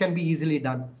of things can be easily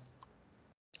done.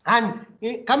 And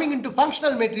coming into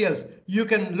functional materials, you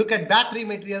can look at battery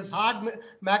materials, hard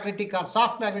magnetic or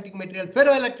soft magnetic material,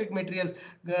 ferroelectric materials,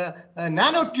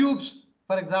 nanotubes,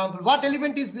 for example. What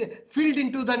element is filled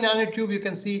into the nanotube? You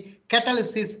can see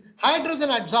catalysis, hydrogen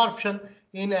adsorption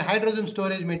in a hydrogen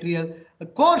storage material,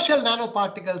 core shell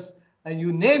nanoparticles, and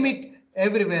you name it,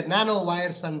 everywhere,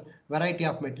 nanowires and variety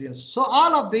of materials. So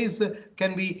all of these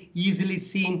can be easily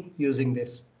seen using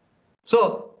this.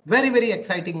 So very, very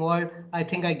exciting world. I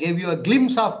think I gave you a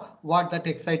glimpse of what that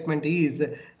excitement is.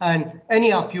 And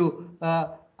any of you,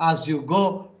 as you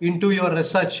go into your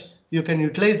research, you can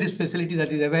utilize this facility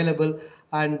that is available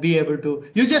and be able to.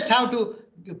 You just have to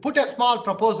put a small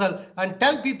proposal and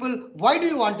tell people why do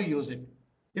you want to use it.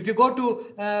 If you go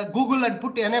to Google and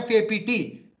put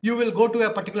NFAPT, you will go to a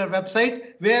particular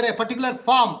website where a particular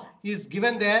form is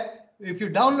given there. If you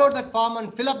download that form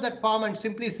and fill up that form and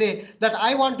simply say that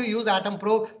I want to use atom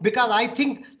probe because I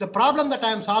think the problem that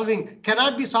I am solving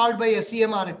cannot be solved by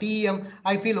SEM or a TEM,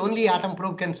 I feel only atom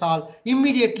probe can solve.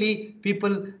 Immediately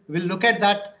people will look at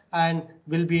that and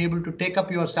will be able to take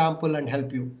up your sample and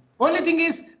help you. Only thing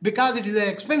is, because it is an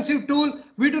expensive tool,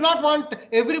 we do not want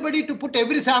everybody to put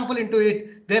every sample into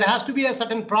it. There has to be a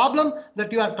certain problem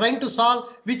that you are trying to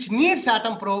solve which needs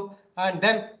atom probe, and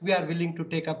then we are willing to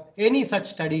take up any such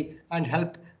study and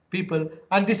help people.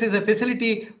 And this is a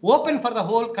facility open for the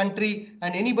whole country,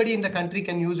 and anybody in the country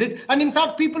can use it. And in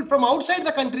fact, people from outside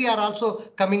the country are also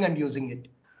coming and using it.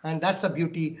 And that's the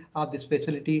beauty of this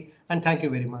facility. And thank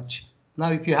you very much.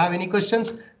 Now, if you have any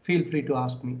questions, feel free to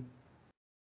ask me.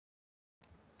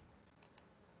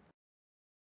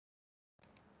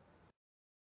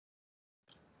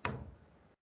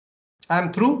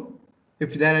 I'm through.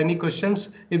 If there are any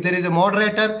questions, if there is a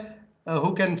moderator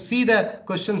who can see the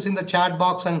questions in the chat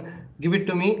box and give it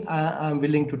to me, I'm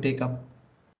willing to take up.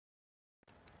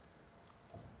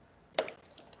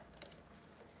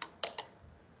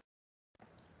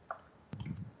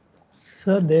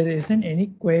 Sir, there isn't any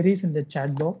queries in the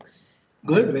chat box.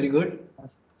 Good, very good.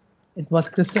 It was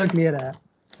crystal clear,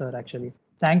 sir, actually.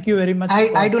 Thank you very much.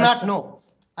 I do not know.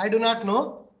 I do not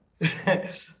know.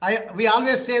 We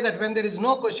always say that when there is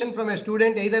no question from a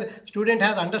student, either student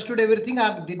has understood everything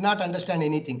or did not understand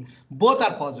anything. Both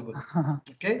are possible.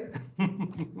 Okay.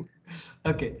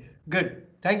 Okay, good.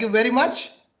 Thank you very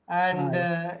much. And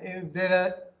if there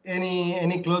are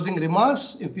any closing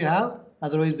remarks, if you have,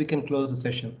 otherwise we can close the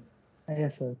session.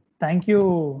 Yes, sir. Thank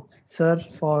you, sir,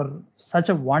 for such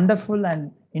a wonderful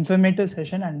and informative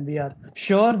session. And we are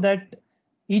sure that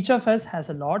each of us has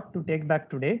a lot to take back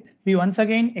today. We once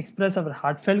again express our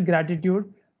heartfelt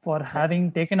gratitude for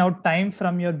having taken out time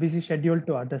from your busy schedule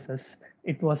to address us.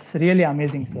 It was really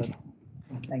amazing, sir.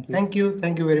 Thank you. Thank you.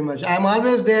 Thank you very much. I'm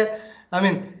always there. I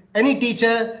mean, any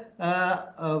teacher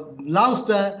loves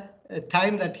the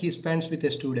time that he spends with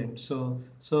a student. So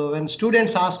when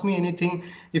students ask me anything,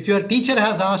 if your teacher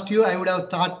has asked you, I would have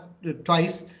thought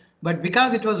twice. But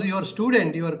because it was your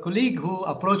student, your colleague who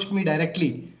approached me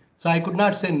directly, so I could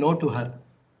not say no to her.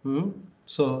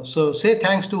 So say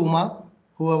thanks to Uma,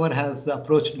 whoever has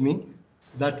approached me.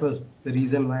 That was the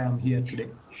reason why I'm here today.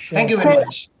 Sure. Thank you very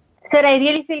much. Sir, I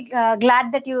really feel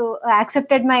glad that you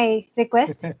accepted my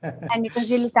request, and it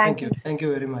was really thank you. Thank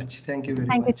you very much. Thank you very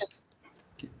much. You, sir.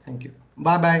 Okay, thank you.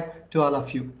 Bye-bye to all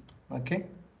of you. Okay.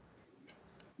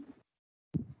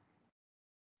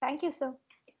 Thank you, sir.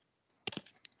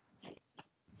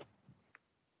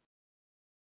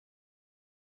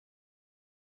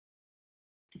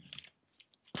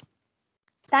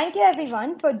 Thank you,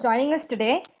 everyone, for joining us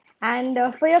today and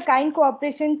for your kind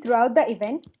cooperation throughout the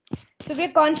event. So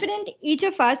we're confident each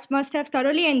of us must have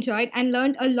thoroughly enjoyed and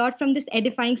learned a lot from this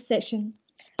edifying session.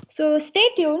 So stay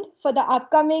tuned for the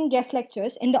upcoming guest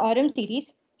lectures in the Aurum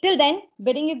series. Till then,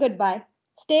 bidding you goodbye.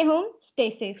 Stay home, stay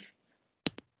safe.